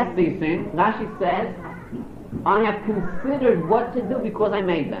 Rashi says, I have considered what to do because I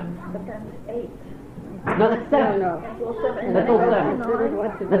made them. But that's 8. No, that's 7. No. That's all 7. Considered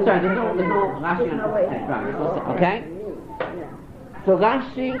what to do. That's right, there's no Rashi on it. Okay, right, it's all 7. Okay? Yeah. So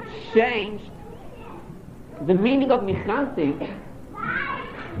Rashi changed the meaning of Nichamti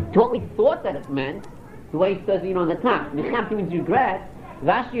to what we thought that it meant, the way it says, on the top. Nichamti means regret.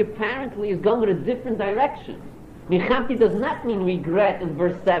 Rashi apparently is going in a different direction. Nichamti does not mean regret in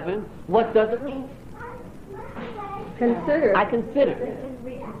verse 7. What does it mean? Consider. I considered.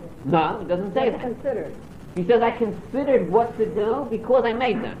 No, it doesn't say that. Considered. He says, I considered what to do because I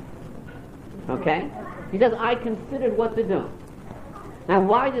made them. Okay? He says, I considered what to do. Now,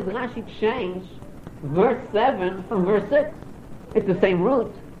 why did Rashi change verse 7 from verse 6? It's the same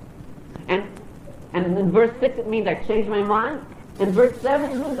root. And in verse 6 it means I changed my mind. In verse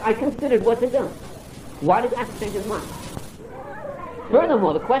 7 it means I considered what to do. Why did Rashi change his mind?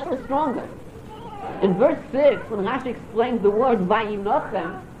 Furthermore, the question is stronger. In verse 6, when Rashi explains the word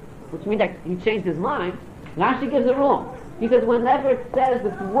Vayinochem, which means that he changed his mind, Rashi gives a rule. He says whenever it says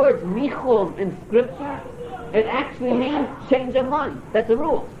this word Michul in scripture, it actually means change of mind. That's a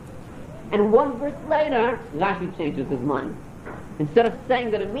rule. And one verse later, Rashi changes his mind. Instead of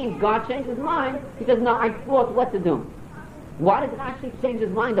saying that it means God changed his mind, he says, no, I thought what to do. Why did Rashi change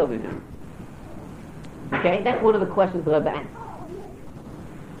his mind over here? Okay, that's one of the questions that I've asked.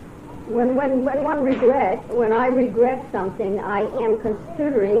 When I regret something, I am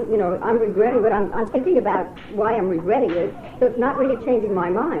considering, I'm regretting, but I'm thinking about why I'm regretting it, so it's not really changing my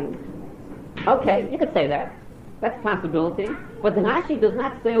mind. Okay, you could say that. That's a possibility. But the Rashi does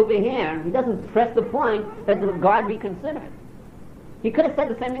not say over here, he doesn't press the point that God reconsidered. He could have said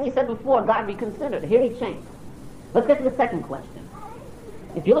the same thing he said before, God reconsidered. Here he changed. Let's get to the second question.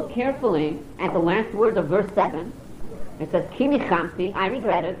 If you look carefully at the last words of verse 7, it says, Ki nichamti, I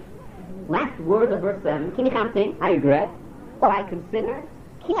regretted. Last word of verse 7, Ki nichamti, I regret, or I consider.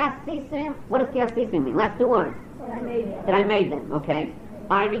 Ki asisim, what does ki asisim mean? Last two words. That I made them, okay.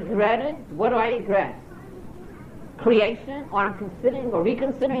 I regretted, what do I regret? Creation, or I'm considering or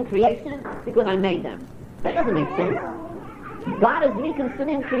reconsidering creation because I made them. That doesn't make sense. God is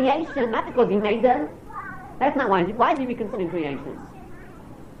reconsidering creation, not because he made them. That's not why. Why is he reconsidering creation?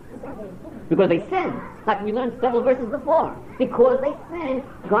 Because they sinned, like we learned several verses before. Because they sinned,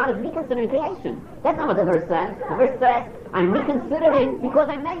 God is reconsidering creation. That's not what the verse says. The verse says, I'm reconsidering because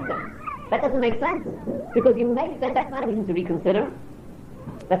I made them. That doesn't make sense. Because you made them, that's not a reason to reconsider.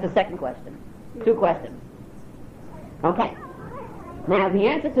 That's the second question. Two questions. Okay. Now, the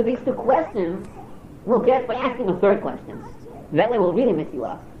answer to these two questions we'll get by asking a third question. That way we'll really mess you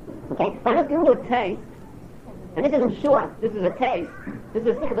up. Okay? So I'm just giving you a taste. And this isn't short. This is a taste. This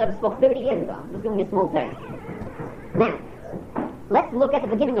is because I spoke 30 years ago. I'm just giving you a small taste. Now, let's look at the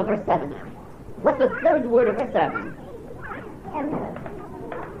beginning of verse 7 now. What's the third word of verse 7?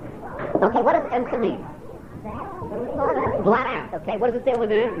 Okay, what does emcha mean? Blot out. Okay, what does it say over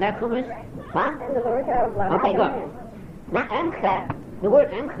there? That's Chumash? Huh? Okay, good. Now, emcha, the word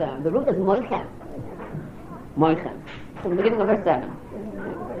emcha, the root is moichem. Moichem. So the beginning of verse 7.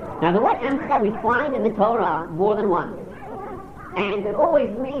 Now, the word emcha we find in the Torah more than once. And it always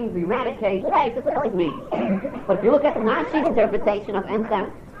means eradicate. Right, that's what it always means. But if you look at the Rashi's interpretation of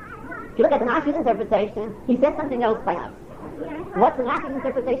emcha, he says something else by us. What's the Rashi's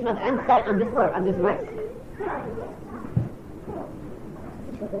interpretation of emcha on this word, on this verse?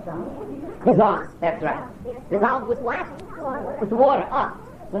 Dissolve, that's right. Dissolve with what? With water. Oh.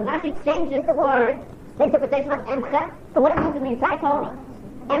 When Rashi changes the word, the interpretation of emcha, so what it means in the entire Torah.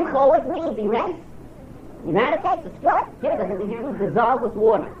 Emcha always means erase, eradicate, destroy. Here it doesn't mean here, it means dissolve with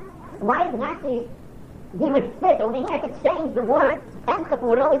water. Why does Rashi deem it fit over here to change the word emcha from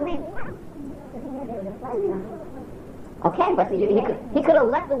what it always means? Okay, but he could have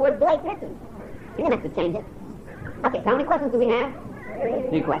left the word blank written. He didn't have to change it. Okay, so how many questions do we have?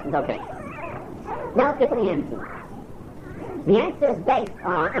 3 questions, okay. Now let's get to the answer. The answer is based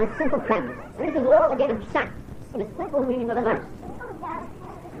on a simple premise. And this is all again in pshat, in a simple meaning of the verse.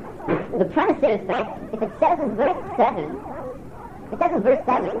 The premise is that if it says in verse 7, It says in verse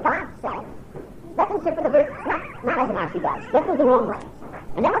 7, God said, let's interpret the verse not as Rashi does. This is the wrong way.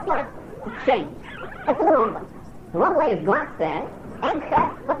 And then let's want to change. This is the wrong way. The wrong way is God said, and said,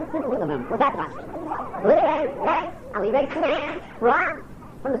 what's the simple of him? What's that Rashi? Literally, I'll erase man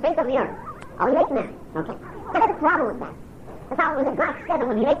from the face of the earth. I'll erase man. Okay. So there's a problem with that. The problem is that God said that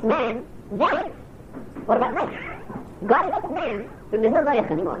when he makes man, then, what about man? God makes man, then there's no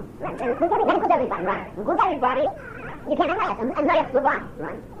Noach anymore. Right? And includes everybody, right? Includes everybody, you can't have Noach, and Noach survives,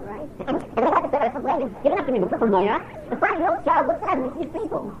 right? Right. And they have to say that something, you don't have to be moved from Noach. The 5-year-old child looks at these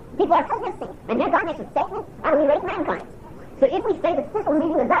people. People are so distinct. And then God makes a statement, I will erase mankind. So if we say the simple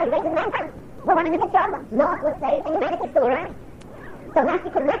meaning of God erases mankind, we're running into trouble. Noach would say, and humanity is still around. So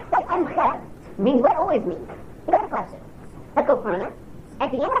Rashi could not say Emchet means what always means. You got a question. Let's go further.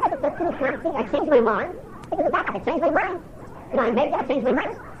 At the end of it, it says, I changed my mind. Because of that, I changed my mind. You know, I made that, I changed my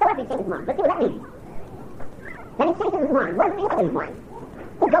mind. So let me change his mind. Let's see what that means. Then he changes his mind. What does it mean by his mind?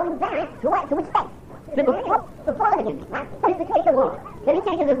 He goes back to what? To which state? Before the beginning, right? So he's the creator world. Then he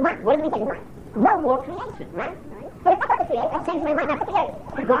changes his mind. What does he change his mind? No more creation, right? But if I want to create, I change my mind not to create.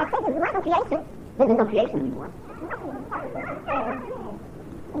 If God changes his mind on creation, then there's no creation anymore.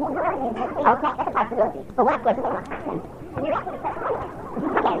 Okay, that's a possibility. But what, of course, is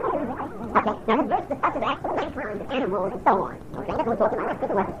okay, now the verse discusses acts of mankind, animals, and so on. Okay, that's what we're talking about.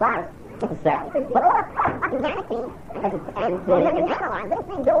 That's what the flowers necessarily. But all of humanity and living animals, those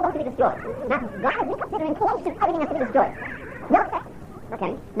things are all going to be destroyed. Now, God is considering creation, everything has to be destroyed. No exception.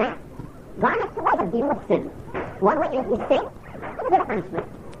 Okay, now, God has two ways of dealing with sin. One way is we sin, and a bit of punishment.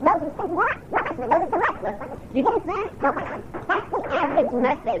 Those who sin what? No punishment. Those who sin restless. You get sin, no punishment. That's the average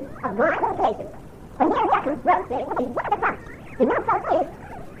message of God's creation. But here we are confronting what the punch. The no punch is,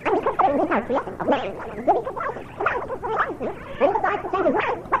 and we consider the entire creation of man. So we consider it. And he decides to change his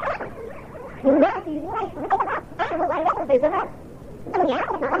mind. What happened? Humanity is erased from the face of earth. Animals are erased from the face of earth. I mean, that's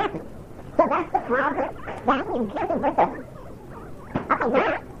not what happened. So that's the problem that we get in verse 7. Okay,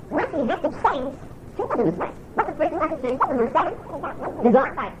 now, what he has to change, two things in this verse. What's the first thing he has to change? What's in verse 7?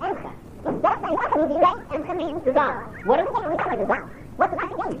 Dissolve by Emcha. Instead of saying, what can we erase? Emcha means dissolve. What do we get when we say dissolve? What's the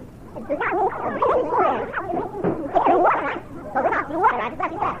last thing? It's dissolve. It's water, right? So we're not water, right? It's not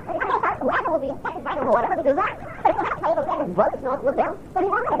that. Okay, so whoever will be affected by the water will be dissolved. But if we have to pay the water, the boat is not will build, so we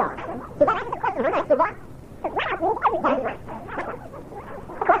won't let it on. So that answers the question, right? So what? It's not means everybody, right?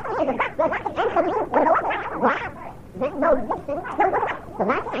 The question is, does that Emcha mean when the water is wow? There's no distance, no water. So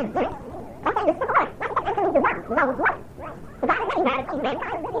that's the answer. Okay, this is the water. That's the answer means dissolve. No, it's water. So that is getting mad at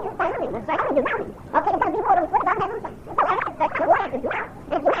mankind. This is dissolving. It's like dissolving. Okay, it's going to be water with what God has done. So I have to water to dissolve.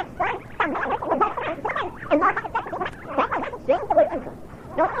 And if you have to start, and not have to that's strange the word uncle.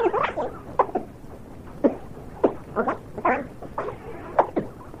 No, it's nothing. Okay,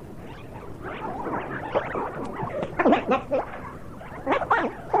 okay, next thing. Let's find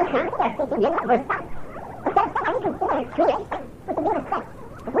two concepts in the universe. But there's so many considered creation, but to be a step.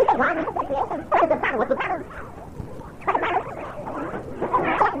 If we say God is the creation, what is the problem? What's the problem? What's the problem?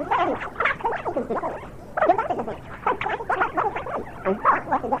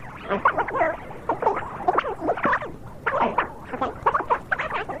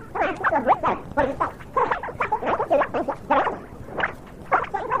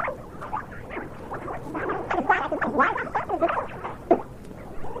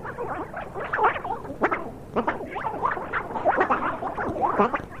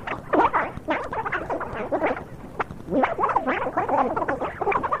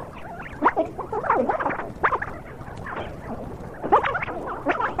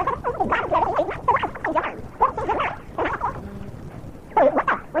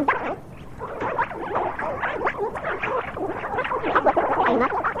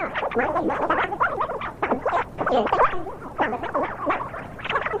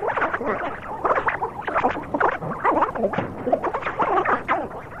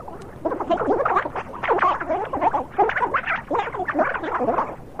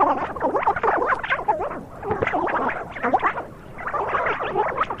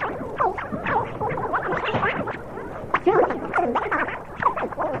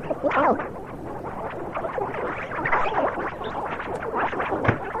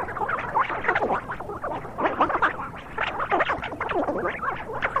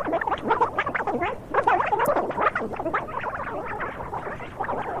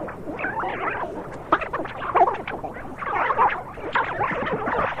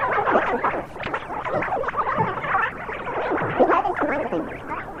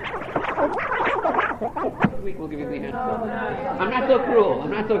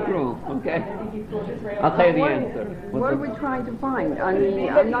 not so cruel, okay? I'll tell you the answer. What are we trying to find? I mean,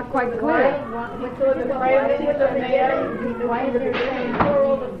 I'm not quite clear. So the frailties of man, why is there saying for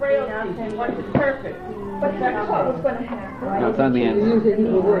all the frailties, what is perfect? But that's what was going to happen. No, it's not the answer. Usually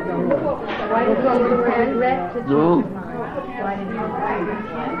people work on what? Why did he regret to No. change his mind? Why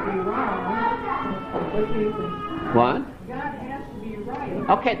did he regret? What?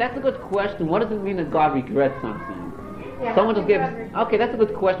 Okay, that's a good question. What does it mean that God regrets something? Someone just gave us... Okay, that's a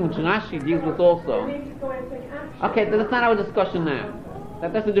good question, which Rashi deals with also. Okay, that's not our discussion now.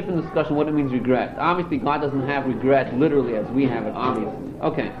 That's a different discussion, what it means regret. Obviously, God doesn't have regret literally as we have it, obviously.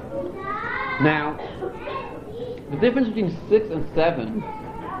 Okay. Now, the difference between 6 and 7,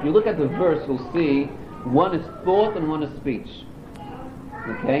 if you look at the verse, you'll see one is thought and one is speech.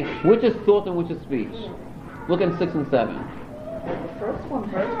 Okay? Which is thought and which is speech? Look at 6 and 7. First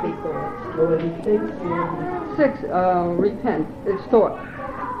one must be thought. 6, repent. It's thought.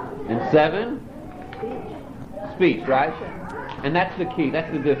 And 7? Speech, right? And that's the key. That's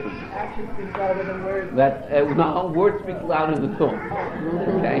the difference. Action speaks louder than words. No, words speak louder than thought.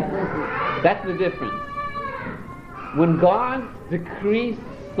 Okay? That's the difference. When God decrees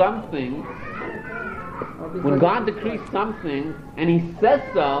something, and He says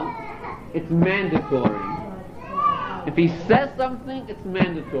so, it's mandatory. If He says something, it's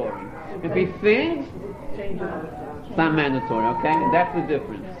mandatory. If He thinks, it's not mandatory, okay? That's the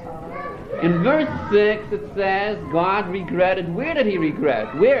difference. In verse 6, it says, God regretted. Where did He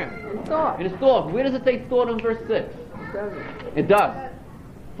regret? Where? In thought. In His thought. Where does it say thought in verse 6? It doesn't. It does.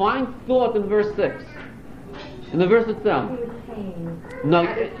 Find thought in verse 6. In the verse itself. No.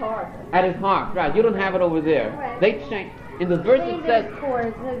 At his heart. At his heart, right. You don't have it over there. Right. They change. In the verse it says...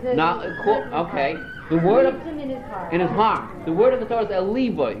 Okay. The word of... In his heart. The word of the Torah is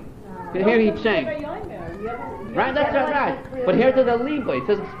Eliboy. Here he changed. Right, that's right. But here it says Eliboy. It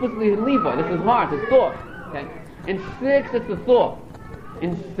says explicitly Eliboy. This is heart, his thought. Okay. In 6, it's the thought.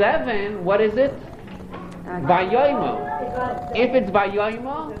 In 7, what is it? Vayoimo. If it's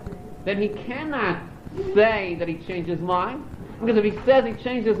Vayoimo, then he cannot say that he changed his mind. Because if he says he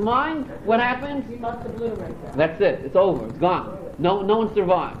changed his mind, what happens? He must obliterate that. That's it. It's over. It's gone. No one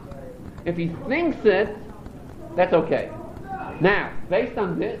survives. If he thinks it, that's okay. Now, based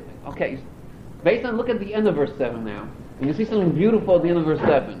on this, look at the end of verse 7 now. And you see something beautiful at the end of verse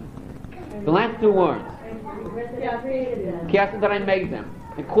 7. The last 2 words. That I made them.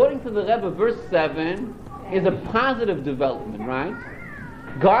 According to the Rebbe, verse 7 is a positive development, right?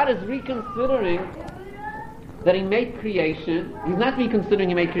 God is reconsidering that He made creation. He's not reconsidering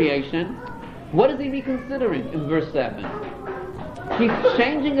He made creation. What is He reconsidering in verse 7? He's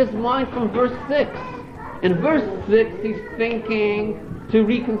changing His mind from verse 6. In verse 6, He's thinking to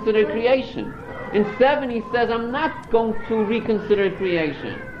reconsider creation. In 7, He says, I'm not going to reconsider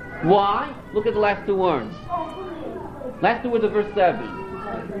creation. Why? Look at the last 2 words. Last 2 words of verse 7.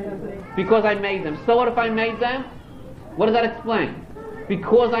 Because I made them. So what if I made them? What does that explain?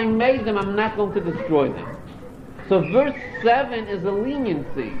 Because I made them, I'm not going to destroy them. So verse 7 is a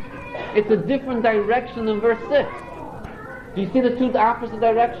leniency. It's a different direction than verse 6. Do you see the 2 opposite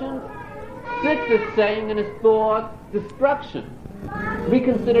directions? 6 is saying in his thought, destruction,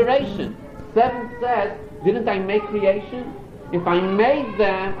 reconsideration. 7 says, didn't I make creation? If I made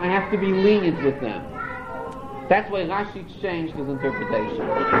them, I have to be lenient with them. That's why Rashi changed his interpretation.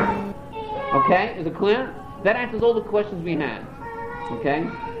 Okay? Is it clear? That answers all the questions we had. Okay?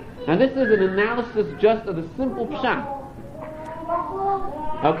 Now this is an analysis just of the simple pshat.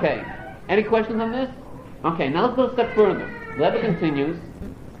 Okay. Any questions on this? Okay, now let's go a step further. Rebbe continues,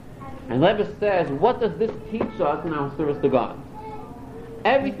 and Rebbe says, what does this teach us in our service to God?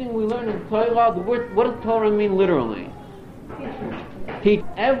 Everything we learn in Torah, what does Torah mean literally? Teach.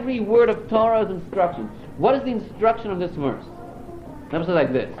 Every word of Torah is instruction. What is the instruction of this verse? Rebbe says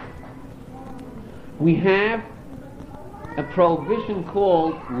like this. We have a prohibition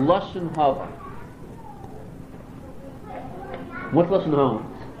called Lashon Hara. What's Lashon Hara?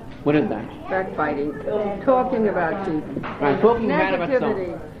 What is that? Backbiting. Talking about people. Right, talking bad about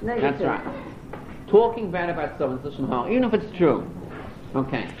someone. Negativity. That's right. Talking bad about someone, Lashon Hara, even if it's true.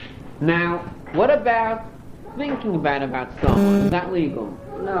 Okay. Now, what about thinking bad about someone? Is that legal?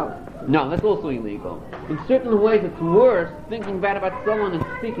 No. No, that's also illegal. In certain ways, it's worse thinking bad about someone than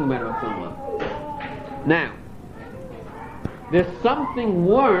speaking bad about someone. Now, there's something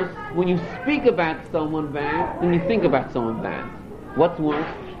worse when you speak about someone bad than you think about someone bad. What's worse?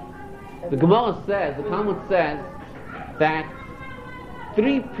 The Gemara says, the Talmud says, that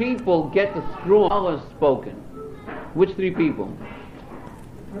 3 people get the straw Allah spoken. Which 3 people?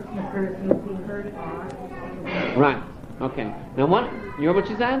 The person who's being heard on. Right. Okay. Now what? You heard what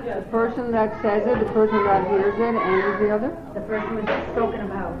she said? The person that says it, the person that hears it, and who's the other? The person was spoken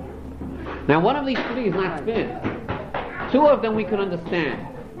about. Now one of these three is not fair. Two of them we can understand.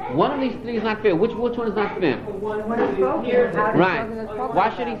 One of these three is not fair. Which one is not fair? What is spoken? Right.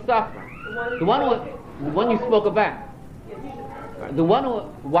 Why should he suffer? The one you spoke about. The one who,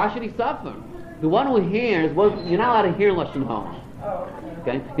 why should he suffer? The one who hears, well, you're not allowed to hear Lashon Hara.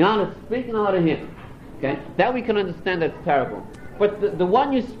 Okay? You're not allowed to speak, you're not allowed to hear. Okay? That we can understand that's terrible. But the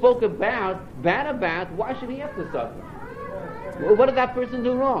one you spoke about, bad about, why should he have to suffer? Well, what did that person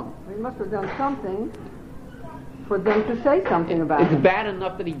do wrong? He must have done something for them to say something about It's it. bad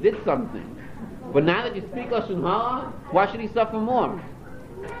enough that he did something. But now that you speak Lashon Hara, why should he suffer more?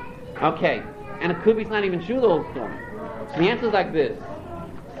 Okay. And it could be it's not even true the whole story. So the answer is like this.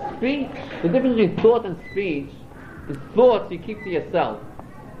 Speech, the difference between thought and speech is thoughts you keep to yourself.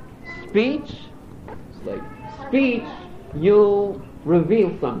 Speech, you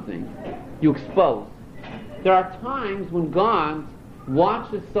reveal something. You expose. There are times when God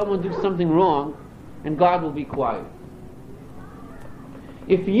watches someone do something wrong and God will be quiet.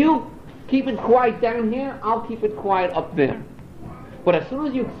 If you keep it quiet down here, I'll keep it quiet up there. But as soon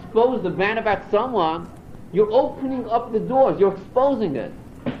as you expose the bad about someone, you're opening up the doors, you're exposing it.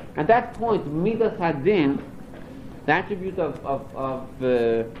 At that point, Midas Hadin, the attribute of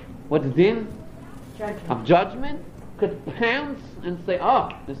what's din? Judgment. Of judgment, could pounce and say, oh,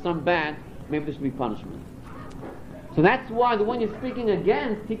 there's some bad, maybe there should be punishment. So that's why the one you're speaking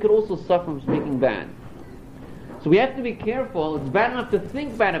against, he could also suffer from speaking bad. So we have to be careful. It's bad enough to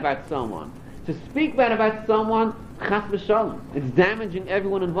think bad about someone. To speak bad about someone, chas v'shalom. It's damaging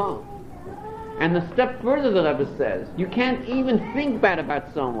everyone involved. And the step further, the Rebbe says, you can't even think bad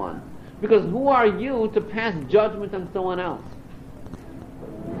about someone. Because who are you to pass judgment on someone else?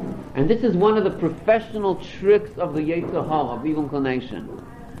 And this is one of the professional tricks of the Yetzer Hara, of evil inclination.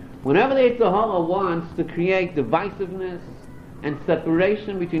 Whenever the Yetzer Hara wants to create divisiveness and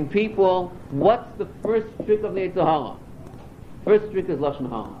separation between people, what's the first trick of the Yetzer Hara? First trick is Lashon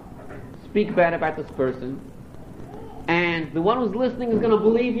Hara. Speak bad about this person, and the one who's listening is going to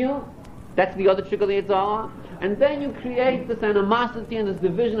believe you. That's the other trick of the Yetzer Hara. And then you create this animosity and this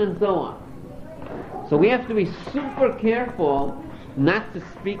division and so on. So we have to be super careful not to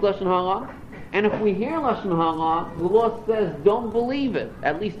speak Lashon Hara. And if we hear Lashon Hara, the law says don't believe it.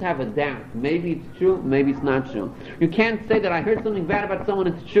 At least have a doubt. Maybe it's true, maybe it's not true. You can't say that I heard something bad about someone,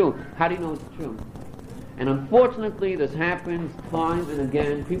 it's true. How do you know it's true? And unfortunately, this happens time and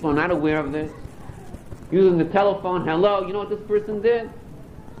again. People are not aware of this. Using the telephone, hello, you know what this person did?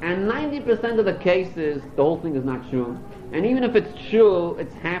 And 90% of the cases, the whole thing is not true. And even if it's true,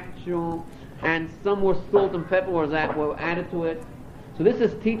 it's half true. And some more salt and pepper were added to it. So this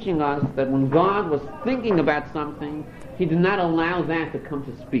is teaching us that when God was thinking about something, He did not allow that to come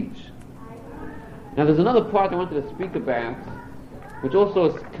to speech. Now there's another part I wanted to speak about, which also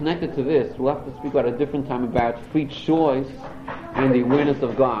is connected to this. We'll have to speak about a different time about free choice and the awareness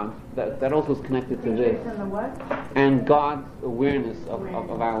of God. That also is connected to this. And the what? And God's awareness of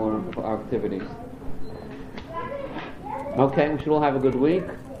our activities. Okay, we should all have a good week.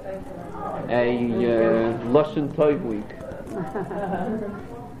 A Lashon Tov week. Who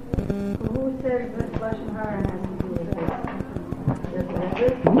says that Lashon Hara has to do with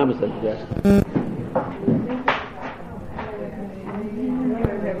this? Number says yes.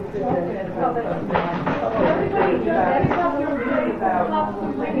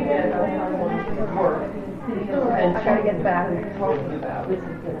 I gotta get back and talking about.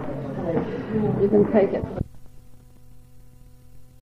 You can take it.